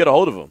couldn't get a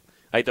hold of him.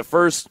 Like, the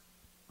first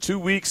 2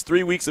 weeks,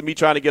 3 weeks of me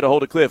trying to get a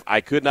hold of Cliff,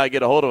 I could not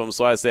get a hold of him.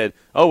 So I said,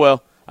 "Oh,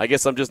 well, I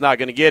guess I'm just not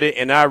going to get it."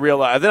 And I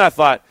realized, then I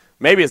thought,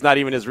 maybe it's not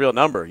even his real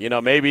number.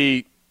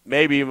 Maybe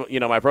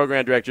my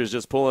program director is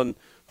just pulling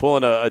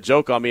a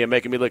joke on me and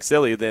making me look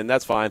silly. Then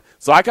that's fine.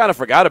 So I kind of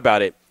forgot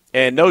about it.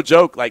 And no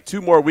joke, like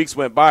 2 more weeks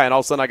went by, and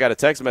all of a sudden I got a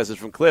text message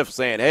from Cliff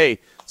saying, "Hey,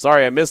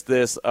 sorry I missed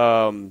this.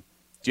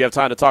 Do you have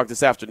time to talk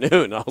this afternoon?"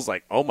 And I was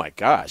like, oh, my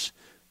gosh.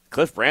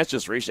 Cliff Branch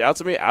just reached out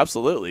to me?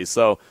 Absolutely.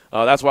 So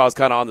that's why I was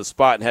kind of on the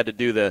spot and had to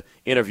do the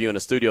interview in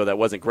a studio that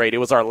wasn't great. It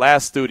was our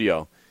last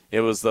studio. It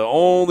was the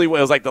only one.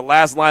 It was like the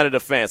last line of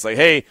defense. Like,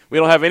 hey, we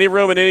don't have any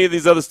room in any of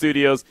these other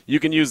studios. You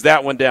can use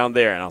that one down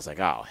there. And I was like,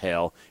 oh,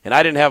 hell. And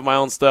I didn't have my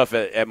own stuff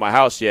at my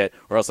house yet,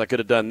 or else I could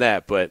have done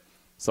that. But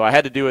so I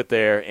had to do it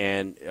there.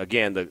 And,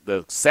 again,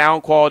 the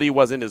sound quality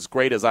wasn't as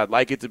great as I'd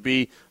like it to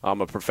be. I'm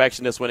a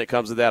perfectionist when it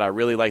comes to that. I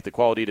really like the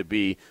quality to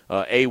be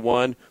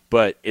A1,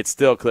 but it's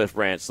still Cliff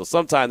Branch. So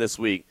sometime this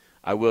week,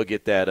 I will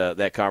get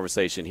that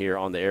conversation here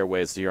on the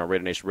airwaves here on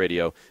Raider Nation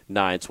Radio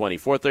 920.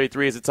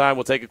 4:33 is the time.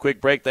 We'll take a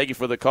quick break. Thank you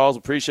for the calls.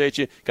 Appreciate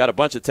you. Got a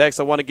bunch of texts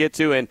I want to get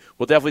to, and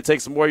we'll definitely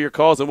take some more of your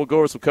calls, and we'll go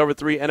over some Cover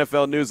 3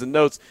 NFL news and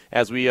notes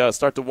as we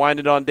start to wind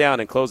it on down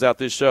and close out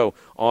this show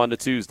on the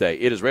Tuesday.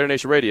 It is Raider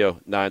Nation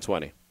Radio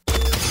 920.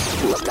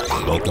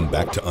 Welcome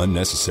back to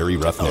Unnecessary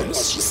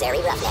Roughness.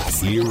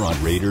 Here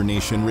on Raider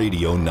Nation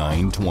Radio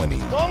 920.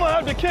 I'm going to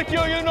have to kick you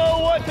know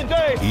what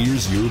today.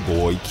 Here's your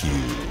boy Q.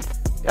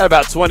 Got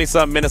about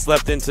 20-something minutes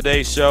left in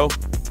today's show.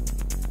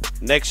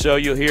 Next show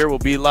you'll hear will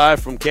be live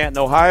from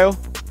Canton, Ohio,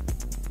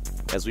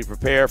 as we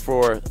prepare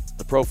for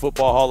the Pro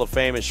Football Hall of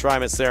Fame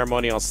enshrinement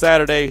ceremony on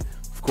Saturday.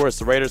 Of course,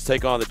 the Raiders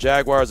take on the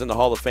Jaguars in the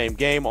Hall of Fame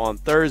game on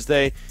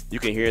Thursday. You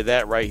can hear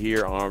that right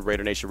here on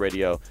Raider Nation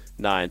Radio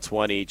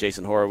 920.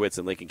 Jason Horowitz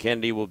and Lincoln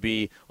Kennedy will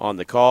be on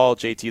the call.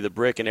 JT the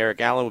Brick and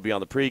Eric Allen will be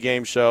on the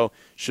pregame show.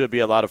 Should be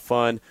a lot of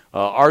fun.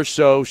 Our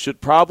show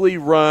should probably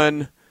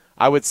run,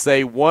 I would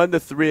say, 1 to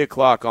 3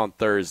 o'clock on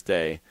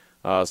Thursday.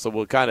 So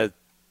we'll kind of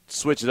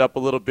switch it up a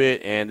little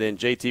bit, and then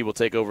JT will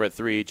take over at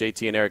 3.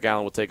 JT and Eric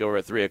Allen will take over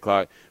at 3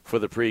 o'clock for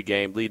the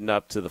pregame leading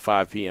up to the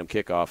 5 p.m.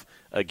 kickoff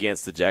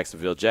against the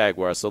Jacksonville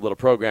Jaguars. So a little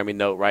programming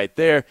note right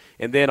there.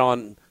 And then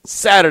on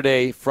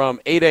Saturday from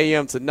 8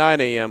 a.m. to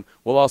 9 a.m.,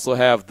 we'll also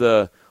have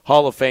the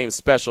Hall of Fame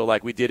special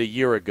like we did a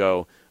year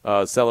ago,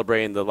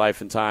 celebrating the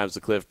life and times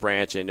of Cliff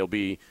Branch, and it'll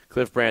be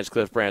Cliff Branch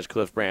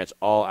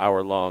all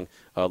hour long,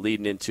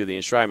 leading into the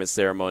enshrinement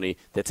ceremony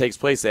that takes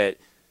place at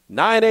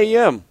 9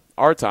 a.m.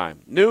 our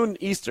time, noon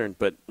Eastern,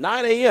 but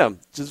 9 a.m.,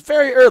 which is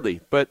very early,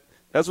 but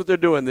that's what they're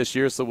doing this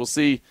year, so we'll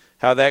see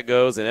how that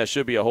goes, and that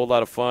should be a whole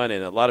lot of fun,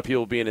 and a lot of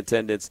people will be in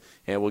attendance,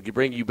 and we'll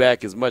bring you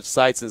back as much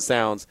sights and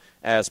sounds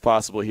as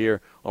possible here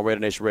on Raider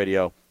Nation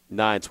Radio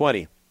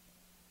 920.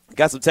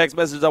 Got some text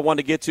messages I want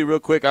to get to real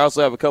quick. I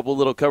also have a couple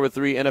little Cover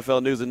 3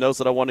 NFL news and notes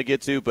that I want to get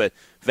to, but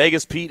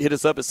Vegas Pete hit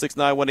us up at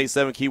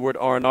 69187, keyword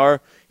R&R.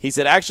 He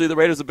said, actually, the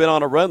Raiders have been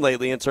on a run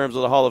lately in terms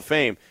of the Hall of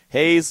Fame.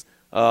 Hayes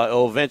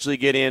will eventually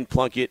get in.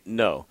 Plunkett,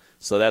 no.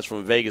 So that's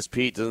from Vegas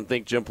Pete. Doesn't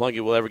think Jim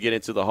Plunkett will ever get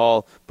into the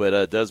Hall,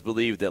 but does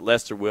believe that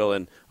Lester will.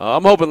 And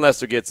I'm hoping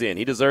Lester gets in.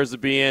 He deserves to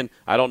be in.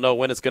 I don't know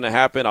when it's going to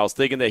happen. I was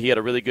thinking that he had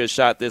a really good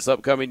shot this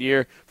upcoming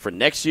year for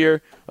next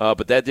year,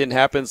 but that didn't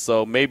happen.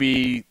 So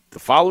maybe the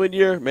following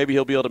year, maybe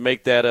he'll be able to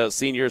make that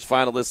seniors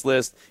finalist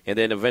list and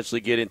then eventually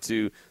get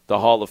into the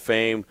Hall of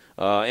Fame.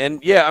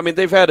 And, yeah, I mean,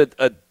 they've had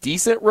a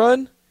decent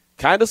run,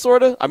 kind of,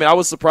 sort of. I mean, I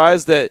was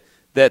surprised that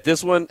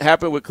this one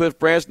happened with Cliff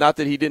Branch. Not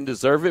that he didn't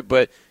deserve it,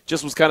 but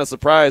just was kind of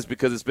surprised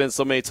because it's been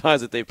so many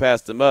times that they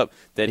passed him up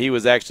that he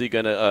was actually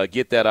going to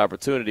get that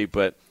opportunity.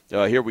 But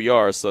here we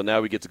are, so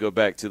now we get to go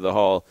back to the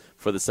Hall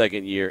for the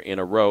second year in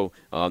a row.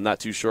 I'm not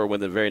too sure when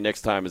the very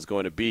next time is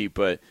going to be.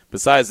 But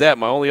besides that,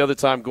 my only other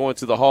time going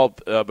to the Hall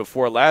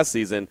before last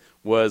season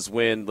was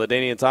when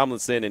LaDainian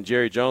Tomlinson and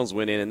Jerry Jones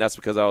went in, and that's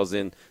because I was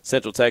in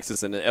Central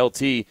Texas, and the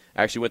LT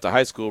actually went to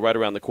high school right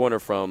around the corner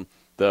from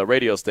the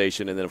radio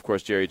station, and then, of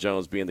course, Jerry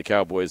Jones being the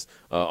Cowboys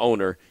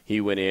owner,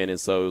 he went in, and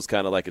so it was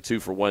kind of like a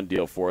 2-for-1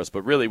 deal for us.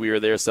 But really, we were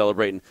there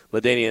celebrating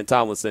LaDainian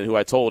Tomlinson, who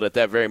I told at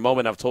that very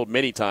moment, I've told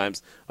many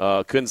times,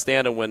 couldn't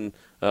stand him when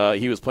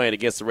he was playing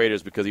against the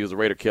Raiders because he was a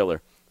Raider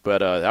killer. But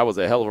that was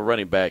a hell of a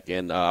running back,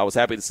 and I was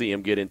happy to see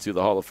him get into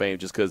the Hall of Fame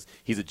just because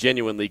he's a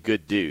genuinely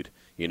good dude,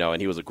 you know, and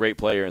he was a great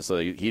player, and so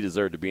he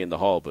deserved to be in the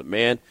Hall. But,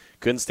 man,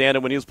 couldn't stand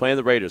him when he was playing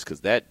the Raiders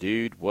because that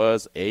dude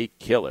was a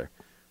killer.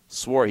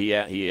 Swore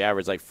he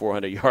averaged like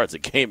 400 yards a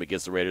game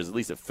against the Raiders. At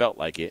least it felt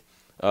like it.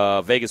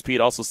 Vegas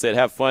Pete also said,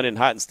 have fun in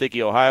hot and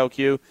sticky Ohio,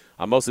 Q.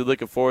 I'm mostly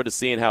looking forward to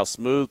seeing how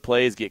smooth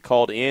plays get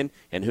called in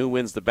and who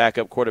wins the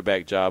backup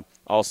quarterback job,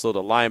 also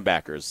the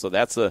linebackers. So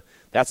that's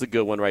a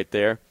good one right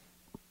there.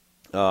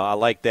 I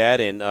like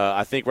that, and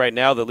I think right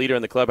now the leader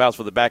in the clubhouse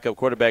for the backup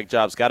quarterback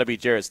job's got to be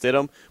Jarrett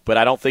Stidham, but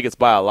I don't think it's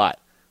by a lot.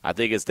 I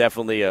think it's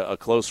definitely a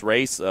close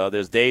race.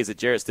 There's days that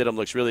Jarrett Stidham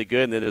looks really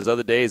good, and then there's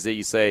other days that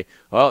you say,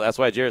 well, that's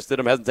why Jarrett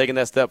Stidham hasn't taken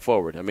that step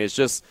forward. I mean,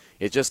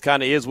 it just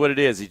kind of is what it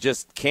is. You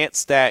just can't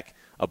stack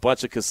a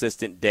bunch of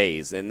consistent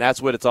days, and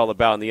that's what it's all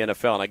about in the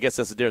NFL. And I guess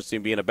that's the difference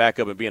between being a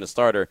backup and being a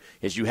starter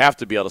is you have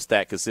to be able to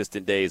stack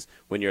consistent days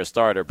when you're a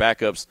starter.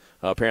 Backups,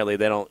 apparently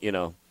they don't, you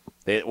know,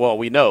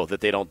 we know that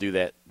they don't do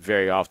that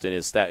very often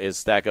is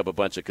stack up a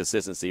bunch of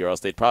consistency, or else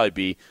they'd probably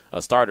be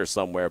a starter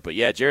somewhere. But,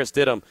 yeah, Jarrett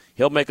Stidham,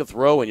 he'll make a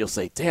throw, and you'll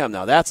say, damn,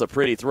 now that's a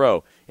pretty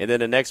throw. And then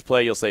the next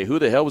play you'll say, who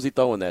the hell was he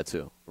throwing that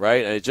to,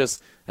 right? And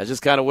that's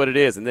just kind of what it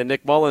is. And then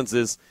Nick Mullins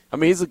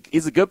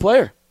he's a good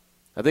player.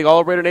 I think all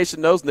of Raider Nation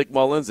knows Nick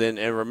Mullins and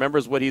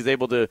remembers what he's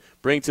able to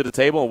bring to the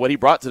table and what he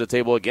brought to the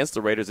table against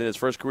the Raiders in his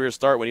first career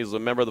start when he was a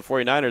member of the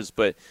 49ers.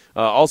 But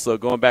also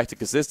going back to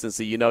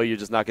consistency, you know you're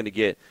just not going to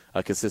get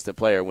a consistent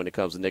player when it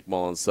comes to Nick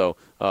Mullins. So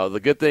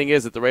the good thing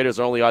is that the Raiders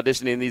are only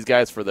auditioning these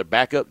guys for their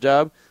backup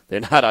job. They're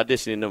not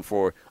auditioning them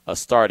for a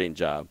starting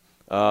job.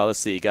 Let's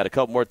see. Got a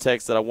couple more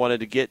texts that I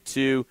wanted to get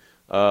to.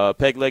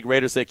 Peg Leg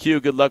Raider said, Q,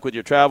 good luck with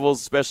your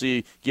travels,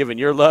 especially given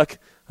your luck.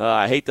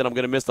 I hate that I'm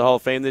going to miss the Hall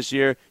of Fame this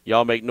year.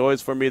 Y'all make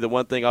noise for me. The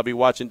one thing I'll be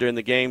watching during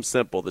the game,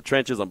 simple, the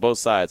trenches on both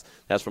sides.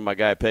 That's from my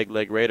guy Peg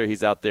Leg Raider.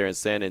 He's out there in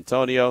San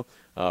Antonio.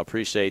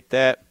 Appreciate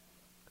that.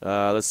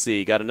 Let's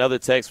see. Got another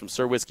text from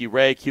Sir Whiskey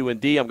Ray,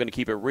 Q&D. I'm going to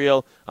keep it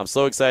real. I'm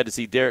so excited to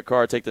see Derek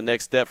Carr take the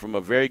next step from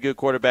a very good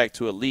quarterback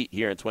to elite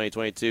here in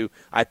 2022.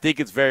 I think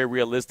it's very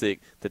realistic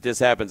that this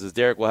happens, as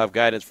Derek will have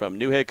guidance from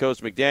new head coach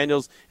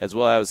McDaniels, as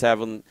well as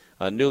having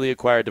newly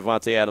acquired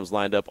Devontae Adams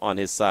lined up on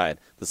his side.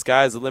 The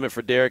sky's the limit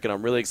for Derek, and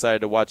I'm really excited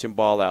to watch him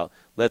ball out.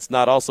 Let's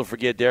not also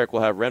forget Derek will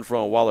have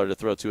Renfro and Waller to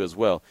throw to as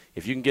well.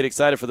 If you can get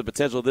excited for the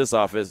potential of this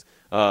offense,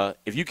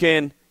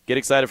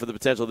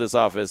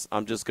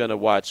 I'm just going to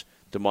watch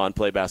Damon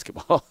play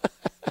basketball.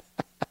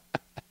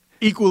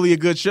 Equally a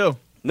good show.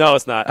 No,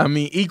 it's not. I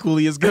mean,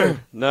 equally as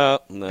good. No.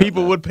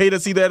 People would pay to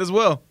see that as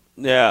well.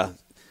 Yeah.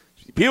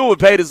 People would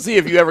pay to see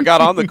if you ever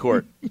got on the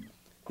court.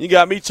 You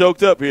got me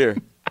choked up here.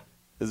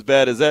 As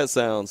bad as that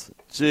sounds.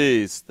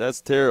 Jeez,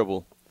 that's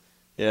terrible.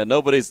 Yeah,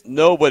 nobody's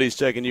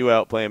checking you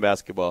out playing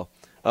basketball.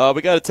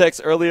 We got a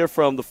text earlier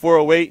from the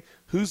 408.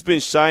 Who's been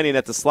shining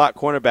at the slot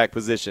cornerback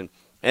position?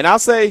 And I'll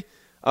say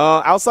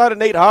Outside of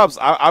Nate Hobbs,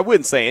 I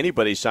wouldn't say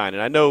anybody's shining.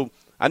 I know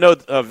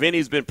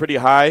Vinny's been pretty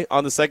high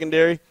on the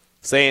secondary,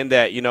 saying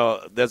that,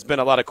 there's been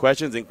a lot of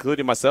questions,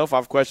 including myself.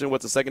 I've questioned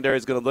what the secondary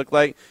is going to look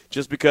like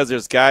just because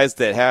there's guys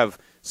that have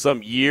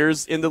some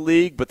years in the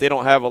league, but they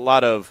don't have a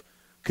lot of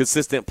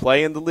consistent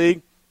play in the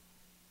league.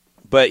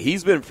 But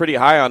he's been pretty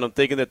high on them,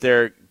 thinking that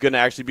they're going to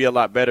actually be a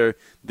lot better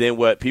than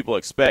what people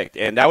expect.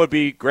 And that would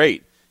be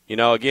great.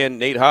 Again,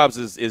 Nate Hobbs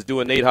is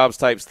doing Nate Hobbs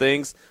types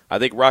things. I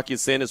think Rocky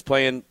Sin is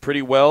playing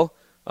pretty well.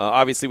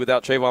 Obviously,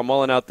 without Trayvon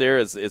Mullen out there,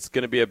 it's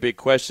going to be a big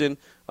question.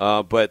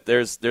 But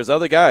there's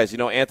other guys.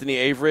 Anthony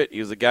Averett, he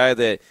was a guy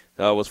that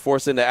was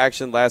forced into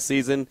action last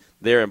season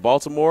there in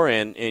Baltimore.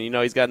 And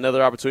he's got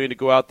another opportunity to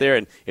go out there.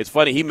 And it's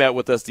funny, he met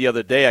with us the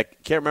other day. I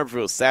can't remember if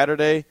it was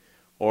Saturday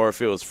or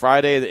if it was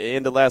Friday, the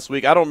end of last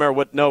week. I don't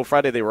remember No,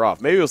 Friday they were off.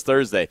 Maybe it was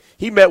Thursday.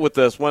 He met with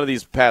us one of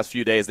these past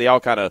few days. They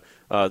all kind of,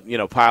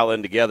 pile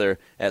in together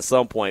at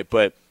some point.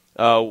 But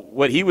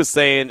what he was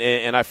saying,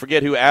 and I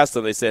forget who asked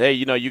him, they said, hey,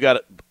 you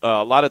got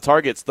a lot of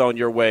targets thrown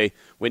your way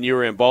when you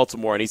were in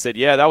Baltimore. And he said,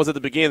 yeah, that was at the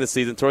beginning of the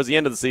season. Towards the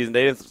end of the season,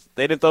 they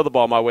didn't throw the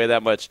ball my way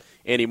that much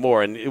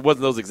anymore. And it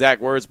wasn't those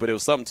exact words, but it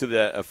was something to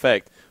that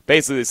effect.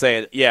 Basically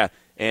saying, yeah,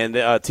 and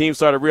the team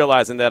started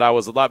realizing that I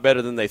was a lot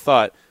better than they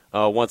thought.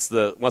 Once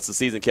the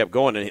season kept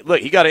going. And look,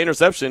 he got an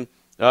interception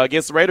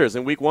against the Raiders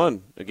in Week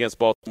 1 against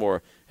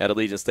Baltimore at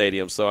Allegiant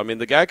Stadium. So,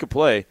 the guy could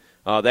play.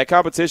 That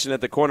competition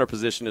at the corner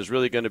position is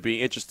really going to be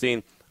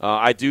interesting.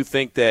 I do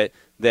think that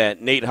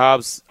Nate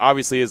Hobbs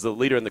obviously is the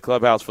leader in the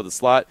clubhouse for the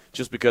slot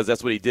just because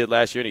that's what he did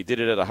last year, and he did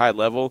it at a high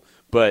level.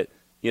 But,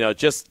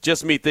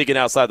 just me thinking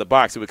outside the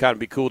box, it would kind of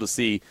be cool to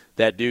see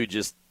that dude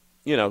just,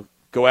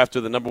 go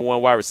after the number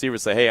one wide receiver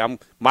and say, hey,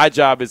 my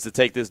job is to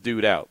take this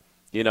dude out.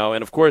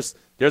 And, of course,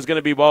 there's going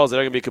to be balls that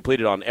are going to be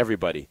completed on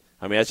everybody.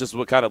 That's just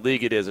what kind of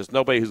league it is. There's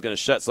nobody who's going to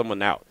shut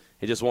someone out.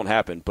 It just won't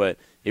happen. But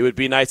it would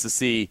be nice to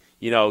see,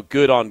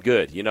 good on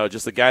good.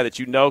 Just a guy that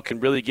can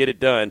really get it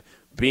done,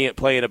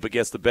 playing up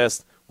against the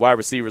best wide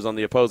receivers on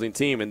the opposing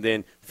team, and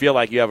then feel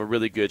like you have a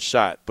really good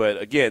shot.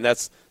 But, again,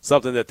 that's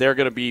something that they're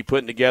going to be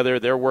putting together.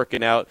 They're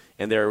working out,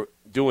 and they're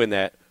doing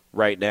that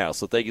right now.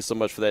 So thank you so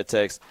much for that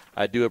text.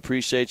 I do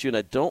appreciate you, and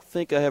I don't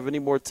think I have any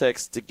more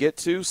texts to get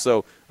to.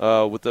 So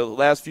with the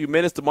last few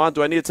minutes, Damon,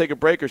 do I need to take a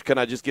break, or can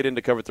I just get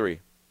into Cover 3?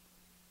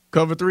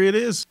 Cover 3 it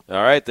is.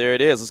 All right, there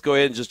it is. Let's go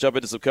ahead and just jump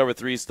into some Cover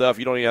 3 stuff.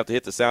 You don't even have to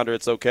hit the sounder.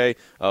 It's okay.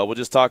 We'll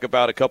just talk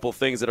about a couple of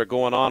things that are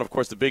going on. Of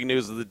course, the big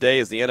news of the day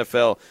is the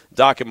NFL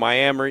dock in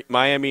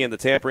Miami and the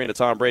tampering of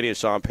Tom Brady and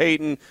Sean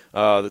Payton.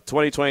 The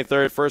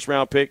 2023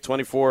 first-round pick,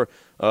 24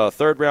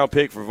 third-round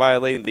pick for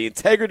violating the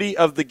integrity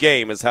of the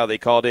game is how they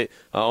called it.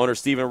 Owner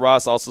Stephen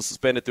Ross also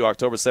suspended through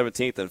October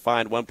 17th and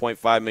fined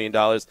 $1.5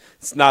 million.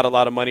 It's not a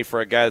lot of money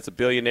for a guy that's a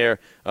billionaire.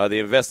 The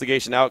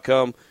investigation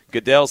outcome,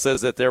 Goodell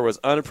says that there was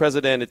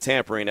unprecedented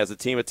tampering as the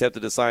team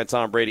attempted to sign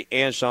Tom Brady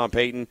and Sean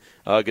Payton.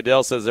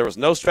 Goodell says there was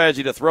no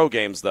strategy to throw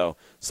games, though.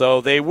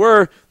 So they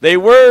were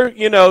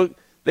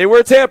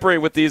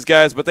tampering with these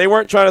guys, but they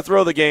weren't trying to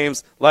throw the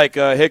games like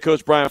head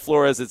coach Brian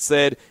Flores had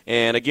said.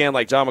 And, again,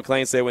 like John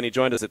McClain said when he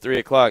joined us at 3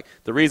 o'clock,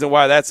 the reason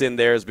why that's in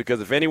there is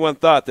because if anyone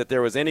thought that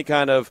there was any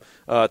kind of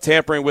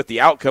tampering with the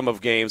outcome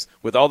of games,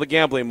 with all the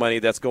gambling money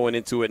that's going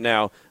into it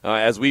now,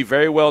 as we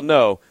very well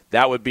know,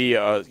 that would be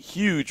a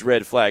huge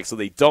red flag. So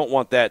they don't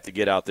want that to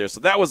get out there. So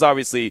that was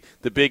obviously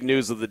the big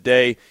news of the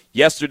day.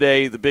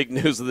 Yesterday, the big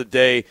news of the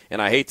day,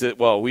 and I hate to,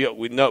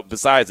 we know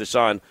besides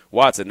Deshaun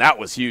Watson, that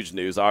was huge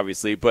news,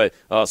 obviously. But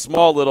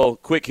small little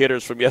quick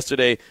hitters from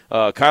yesterday.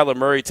 Kyler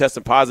Murray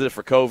testing positive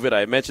for COVID.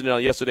 I mentioned it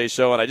on yesterday's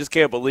show, and I just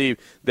can't believe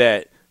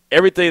that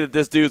everything that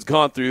this dude's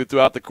gone through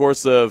throughout the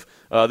course of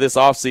this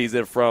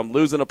offseason, from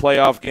losing a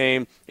playoff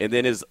game and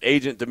then his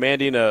agent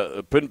demanding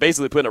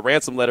basically putting a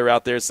ransom letter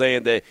out there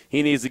saying that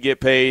he needs to get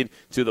paid,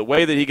 to the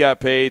way that he got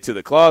paid, to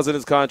the clause in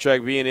his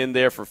contract being in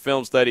there for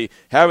film study,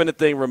 having the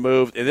thing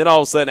removed, and then all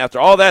of a sudden, after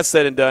all that's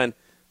said and done,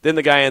 then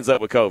the guy ends up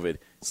with COVID.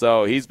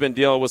 So he's been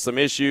dealing with some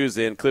issues,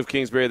 and Cliff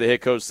Kingsbury, the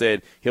head coach,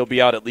 said he'll be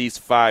out at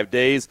least 5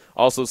 days.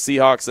 Also,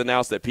 Seahawks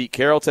announced that Pete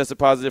Carroll tested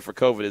positive for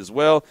COVID as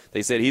well.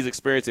 They said he's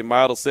experiencing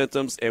mild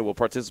symptoms and will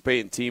participate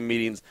in team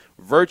meetings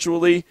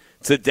virtually.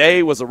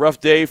 Today was a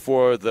rough day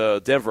for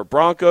the Denver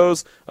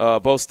Broncos.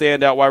 Both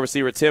standout wide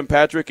receiver Tim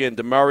Patrick and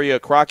Demaria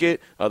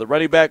Crockett, the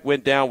running back,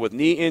 went down with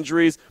knee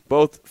injuries.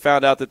 Both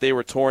found out that they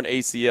were torn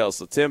ACLs.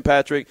 So Tim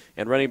Patrick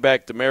and running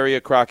back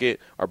Demaria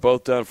Crockett are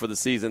both done for the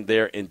season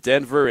there in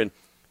Denver. And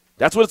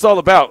that's what it's all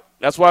about.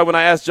 That's why when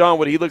I asked John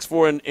what he looks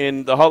for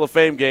in the Hall of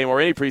Fame game or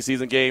any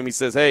preseason game, he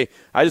says, hey,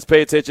 I just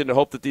pay attention and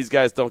hope that these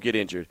guys don't get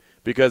injured,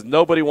 because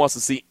nobody wants to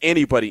see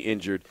anybody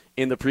injured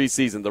in the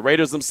preseason. The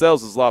Raiders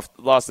themselves has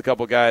lost a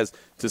couple guys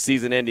to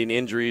season-ending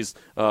injuries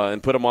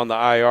and put them on the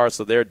IR,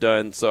 so they're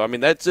done. So,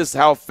 that's just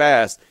how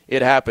fast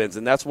it happens,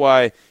 and that's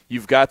why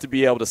you've got to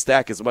be able to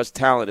stack as much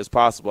talent as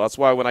possible. That's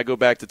why when I go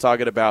back to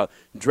talking about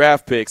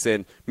draft picks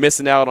and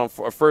missing out on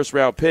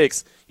first-round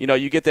picks,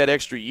 you get that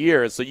extra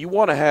year, and so you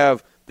want to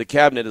have the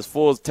cabinet as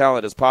full of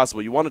talent as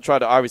possible. You want to try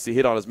to obviously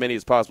hit on as many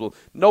as possible.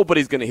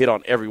 Nobody's going to hit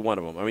on every one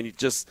of them.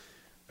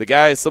 The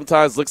guy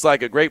sometimes looks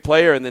like a great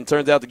player and then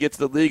turns out to get to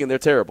the league and they're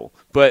terrible.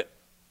 But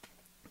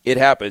it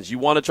happens. You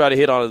want to try to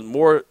hit on it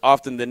more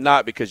often than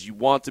not because you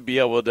want to be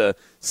able to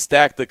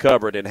stack the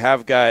cupboard and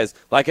have guys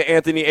like an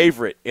Anthony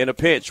Averett in a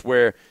pinch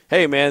where,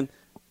 hey, man,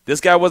 this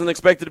guy wasn't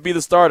expected to be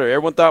the starter.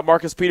 Everyone thought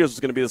Marcus Peters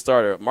was going to be the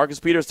starter. Marcus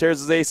Peters tears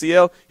his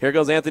ACL. Here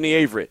goes Anthony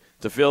Averett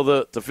to fill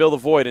the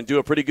void and do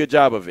a pretty good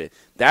job of it.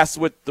 That's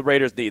what the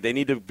Raiders need. They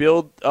need to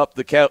build up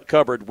the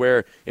cupboard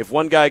where if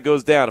one guy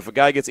goes down, if a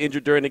guy gets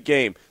injured during the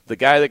game, the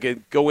guy that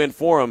can go in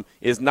for him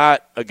is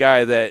not a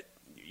guy that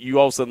you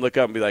all of a sudden look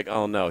up and be like,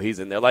 oh, no, he's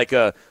in there. Like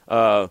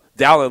Dallin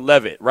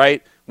Levitt,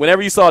 right?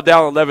 Whenever you saw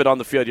Dallin Levitt on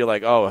the field, you're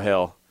like, oh,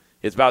 hell.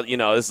 It's about,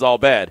 this is all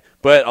bad.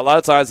 But a lot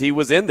of times he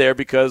was in there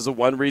because of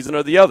one reason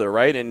or the other,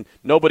 right? And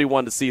nobody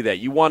wanted to see that.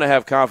 You want to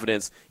have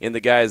confidence in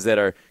the guys that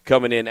are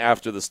coming in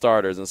after the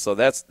starters. And so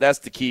that's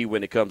the key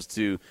when it comes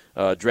to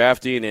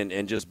drafting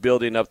and just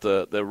building up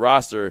the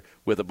roster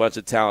with a bunch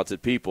of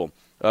talented people.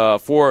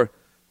 For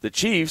the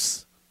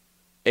Chiefs,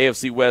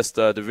 AFC West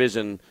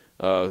division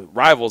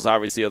rivals,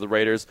 obviously, of the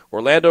Raiders,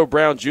 Orlando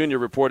Brown Jr.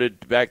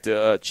 reported back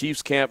to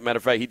Chiefs camp. Matter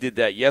of fact, he did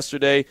that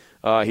yesterday.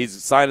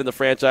 He's signing the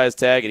franchise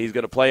tag, and he's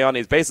going to play on it.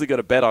 He's basically going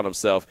to bet on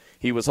himself.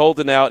 He was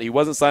holding out. He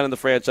wasn't signing the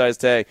franchise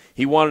tag.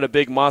 He wanted a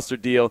big monster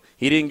deal.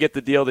 He didn't get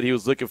the deal that he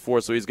was looking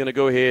for, so he's going to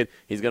go ahead.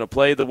 He's going to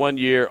play the 1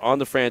 year on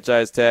the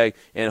franchise tag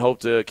and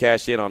hope to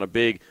cash in on a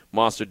big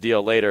monster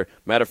deal later.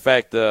 Matter of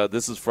fact,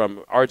 this is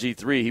from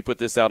RG3. He put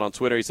this out on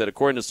Twitter. He said,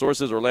 according to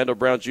sources, Orlando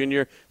Brown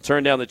Jr.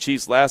 turned down the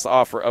Chiefs' last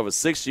offer of a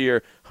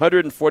 6-year,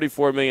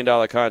 $144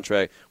 million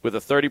contract with a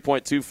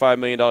 $30.25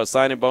 million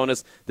signing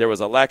bonus. There was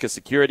a lack of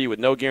security with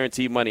no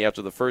guaranteed money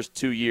after the first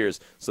 2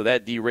 years, so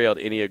that derailed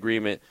any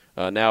agreement.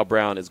 Now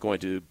Brown is going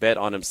to bet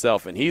on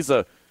himself, and he's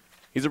a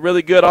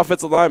really good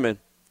offensive lineman.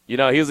 He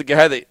was a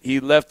guy that he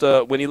left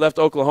when he left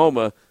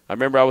Oklahoma. I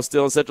remember I was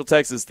still in Central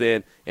Texas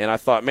then, and I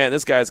thought, man,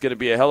 this guy's going to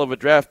be a hell of a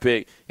draft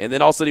pick. And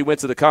then all of a sudden he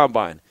went to the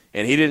Combine,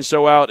 and he didn't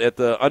show out at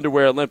the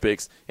Underwear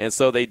Olympics, and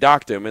so they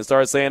docked him and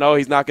started saying, oh,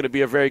 he's not going to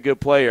be a very good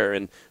player.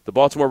 And the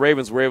Baltimore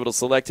Ravens were able to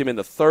select him in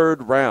the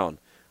 3rd round.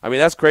 I mean,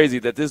 that's crazy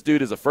that this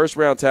dude is a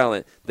first-round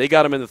talent. They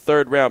got him in the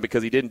 3rd round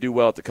because he didn't do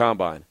well at the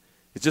Combine.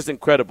 It's just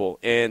incredible.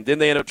 And then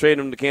they end up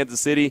trading him to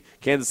Kansas City.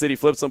 Kansas City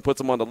flips him,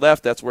 puts him on the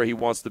left. That's where he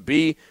wants to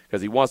be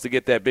because he wants to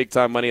get that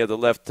big-time money at the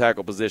left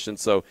tackle position.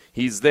 So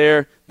he's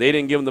there. They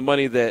didn't give him the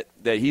money that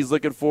he's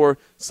looking for,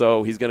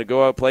 so he's going to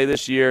go out and play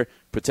this year,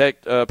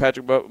 protect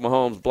Patrick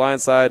Mahomes'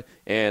 blind side,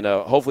 and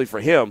hopefully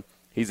for him,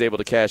 he's able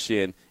to cash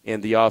in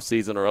the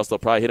offseason, or else they'll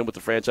probably hit him with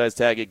the franchise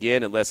tag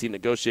again unless he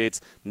negotiates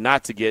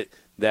not to get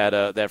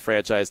that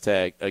franchise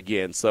tag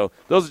again. So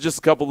those are just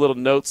a couple little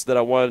notes that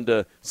I wanted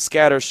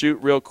to shoot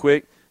real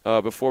quick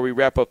before we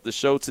wrap up the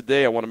show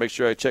today. I want to make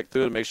sure I check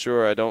through and make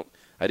sure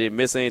I didn't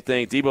miss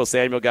anything. Deebo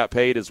Samuel got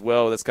paid as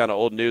well. That's kind of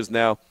old news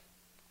now.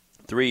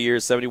 3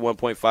 years,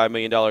 $71.5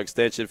 million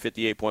extension,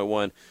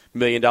 $58.1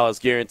 million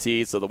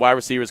guaranteed. So the wide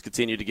receivers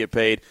continue to get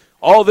paid.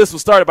 All this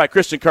was started by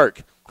Christian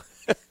Kirk.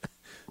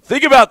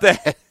 Think about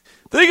that.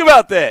 Think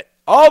about that.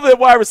 All the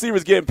wide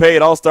receivers getting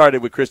paid all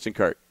started with Christian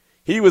Kirk.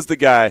 He was the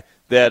guy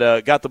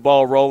that got the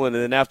ball rolling,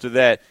 and then after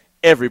that,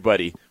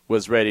 everybody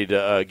was ready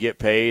to get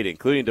paid,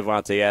 including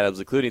Devontae Adams,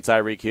 including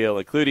Tyreek Hill,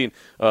 including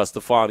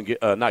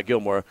not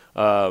Gilmore.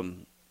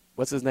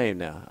 What's his name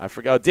now? I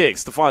forgot.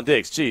 Stephon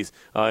Diggs, jeez,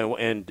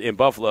 in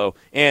Buffalo,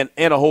 and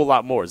a whole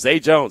lot more. Zay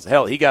Jones,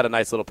 hell, he got a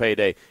nice little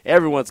payday.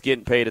 Everyone's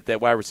getting paid at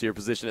that wide receiver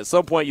position. At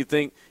some point you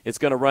think it's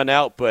going to run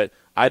out, but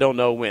I don't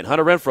know when.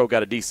 Hunter Renfrow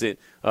got a decent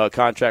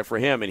contract for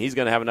him, and he's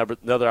going to have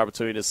another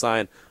opportunity to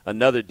sign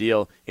another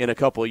deal in a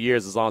couple of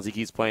years as long as he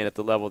keeps playing at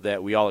the level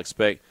that we all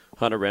expect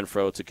Hunter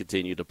Renfrow to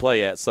continue to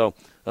play at. So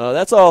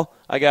that's all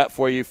I got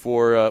for you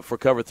for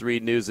Cover 3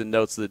 news and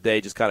notes of the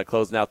day, just kind of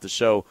closing out the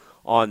show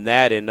on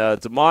that. And,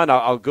 Damon,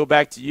 I'll go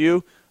back to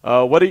you.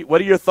 What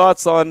are your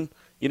thoughts on,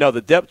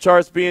 the depth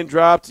charts being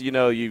dropped?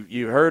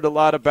 You heard a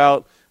lot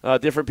about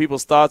different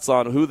people's thoughts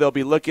on who they'll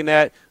be looking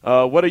at.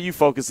 What are you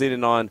focusing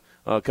in on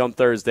come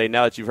Thursday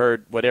now that you've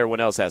heard what everyone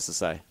else has to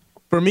say?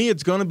 For me,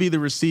 it's going to be the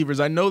receivers.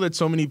 I know that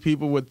so many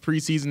people with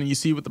preseason, and you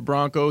see with the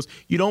Broncos,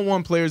 you don't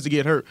want players to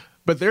get hurt.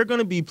 But there are going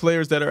to be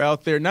players that are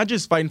out there, not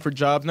just fighting for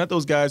jobs, not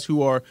those guys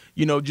who are,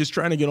 just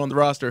trying to get on the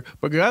roster,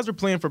 but guys are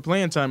playing for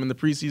playing time in the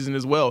preseason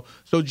as well.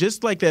 So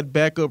just like that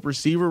backup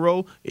receiver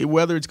role,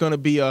 whether it's going to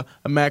be a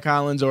Mac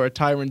Hollins or a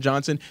Tyron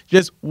Johnson,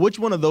 just which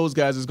one of those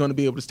guys is going to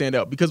be able to stand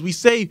out? Because we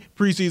say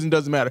preseason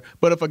doesn't matter,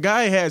 but if a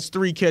guy has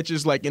 3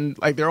 catches like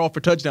they're all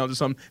for touchdowns or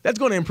something, that's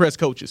going to impress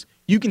coaches.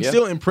 You can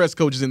still impress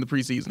coaches in the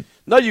preseason.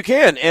 No, you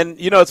can. And,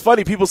 it's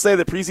funny. People say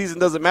that preseason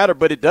doesn't matter,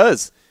 but it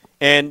does.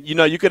 And,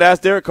 you could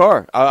ask Derek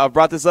Carr. I've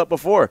brought this up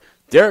before.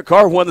 Derek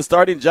Carr won the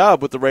starting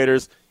job with the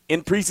Raiders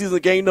in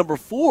preseason game number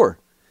 4,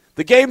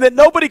 the game that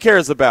nobody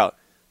cares about.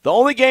 The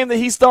only game that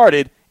he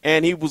started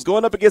and he was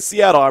going up against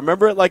Seattle. I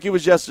remember it like it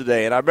was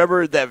yesterday, and I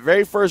remember that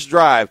very first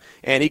drive,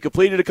 and he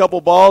completed a couple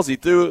balls. He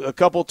threw a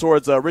couple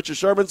towards Richard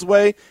Sherman's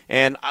way,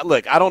 and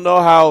look, I don't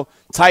know how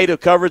tight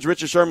of coverage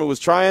Richard Sherman was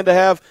trying to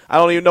have. I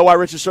don't even know why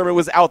Richard Sherman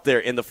was out there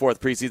in the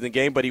fourth preseason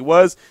game, but he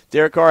was.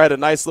 Derek Carr had a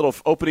nice little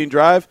opening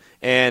drive,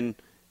 and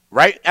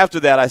right after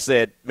that I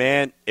said,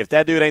 man, if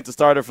that dude ain't the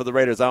starter for the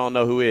Raiders, I don't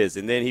know who is.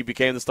 And then he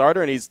became the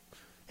starter, and he's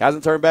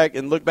hasn't turned back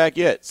and looked back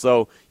yet.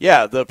 So,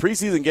 yeah, the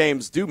preseason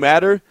games do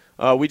matter.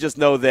 We just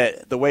know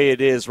that the way it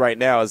is right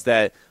now is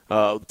that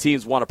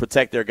teams want to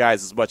protect their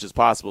guys as much as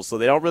possible, so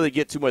they don't really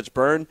get too much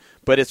burn.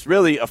 But it's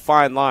really a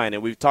fine line,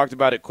 and we've talked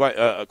about it quite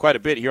a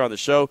bit here on the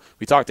show.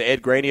 We talked to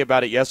Ed Graney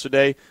about it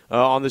yesterday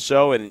on the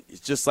show, and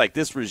it's just like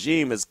this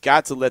regime has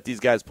got to let these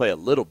guys play a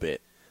little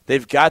bit.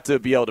 They've got to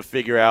be able to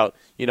figure out,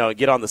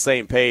 get on the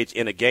same page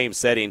in a game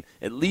setting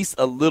at least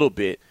a little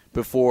bit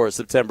before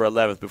September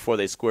 11th, before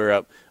they square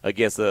up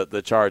against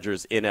the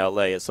Chargers in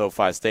L.A. at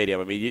SoFi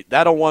Stadium. I mean, you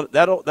don't want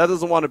that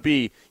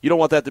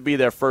to be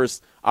their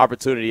first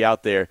opportunity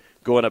out there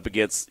going up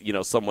against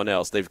someone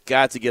else. They've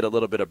got to get a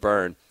little bit of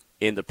burn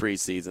in the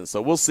preseason. So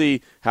we'll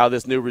see how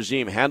this new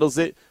regime handles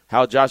it,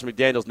 how Josh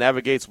McDaniels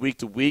navigates week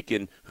to week,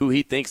 and who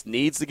he thinks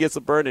needs to get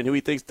some burn and who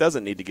he thinks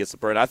doesn't need to get some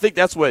burn. I think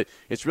that's what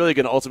it's really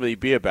going to ultimately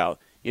be about.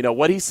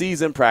 What he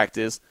sees in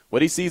practice,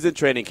 what he sees in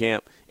training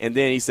camp, and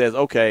then he says,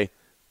 okay,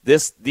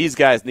 these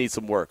guys need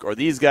some work, or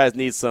these guys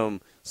need some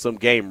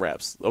game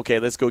reps. Okay,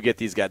 let's go get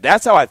these guys.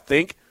 That's how I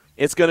think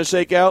it's going to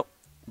shake out.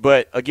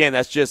 But, again,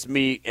 that's just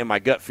me and my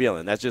gut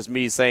feeling. That's just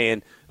me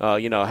saying,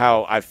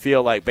 how I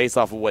feel like based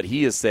off of what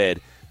he has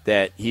said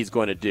that he's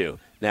going to do.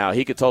 Now,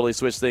 he could totally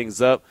switch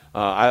things up.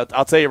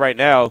 I'll tell you right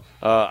now,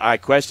 I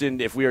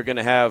questioned if we were going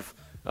to have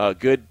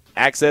good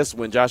access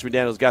when Josh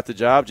McDaniels got the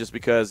job, just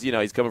because,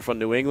 he's coming from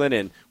New England,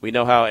 and we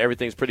know how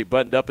everything's pretty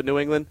buttoned up in New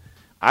England.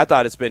 I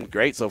thought it's been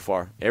great so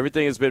far.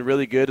 Everything has been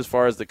really good as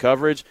far as the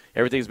coverage.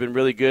 Everything's been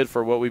really good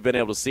for what we've been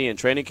able to see in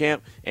training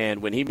camp.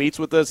 And when he meets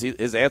with us,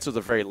 his answers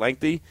are very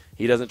lengthy.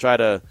 He doesn't try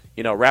to,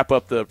 wrap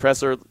up the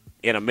presser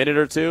in a minute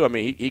or two. I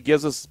mean, he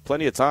gives us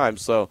plenty of time.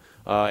 So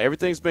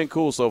everything's been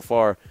cool so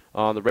far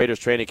on the Raiders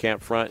training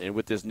camp front and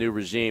with this new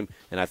regime.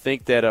 And I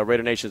think that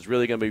Raider Nation is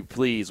really going to be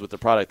pleased with the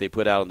product they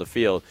put out on the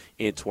field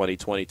in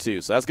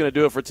 2022. So that's going to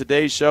do it for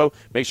today's show.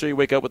 Make sure you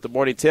wake up with the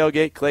morning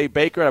tailgate. Clay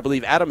Baker, I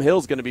believe Adam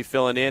Hill's going to be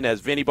filling in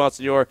as Vinny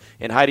Bonsignor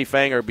and Heidi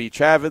Fang are be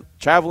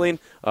traveling.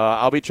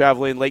 I'll be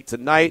traveling late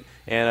tonight,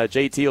 and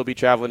JT will be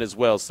traveling as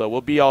well. So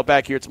we'll be all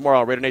back here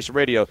tomorrow on Raider Nation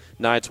Radio,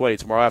 9:20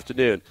 tomorrow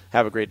afternoon.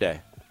 Have a great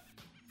day.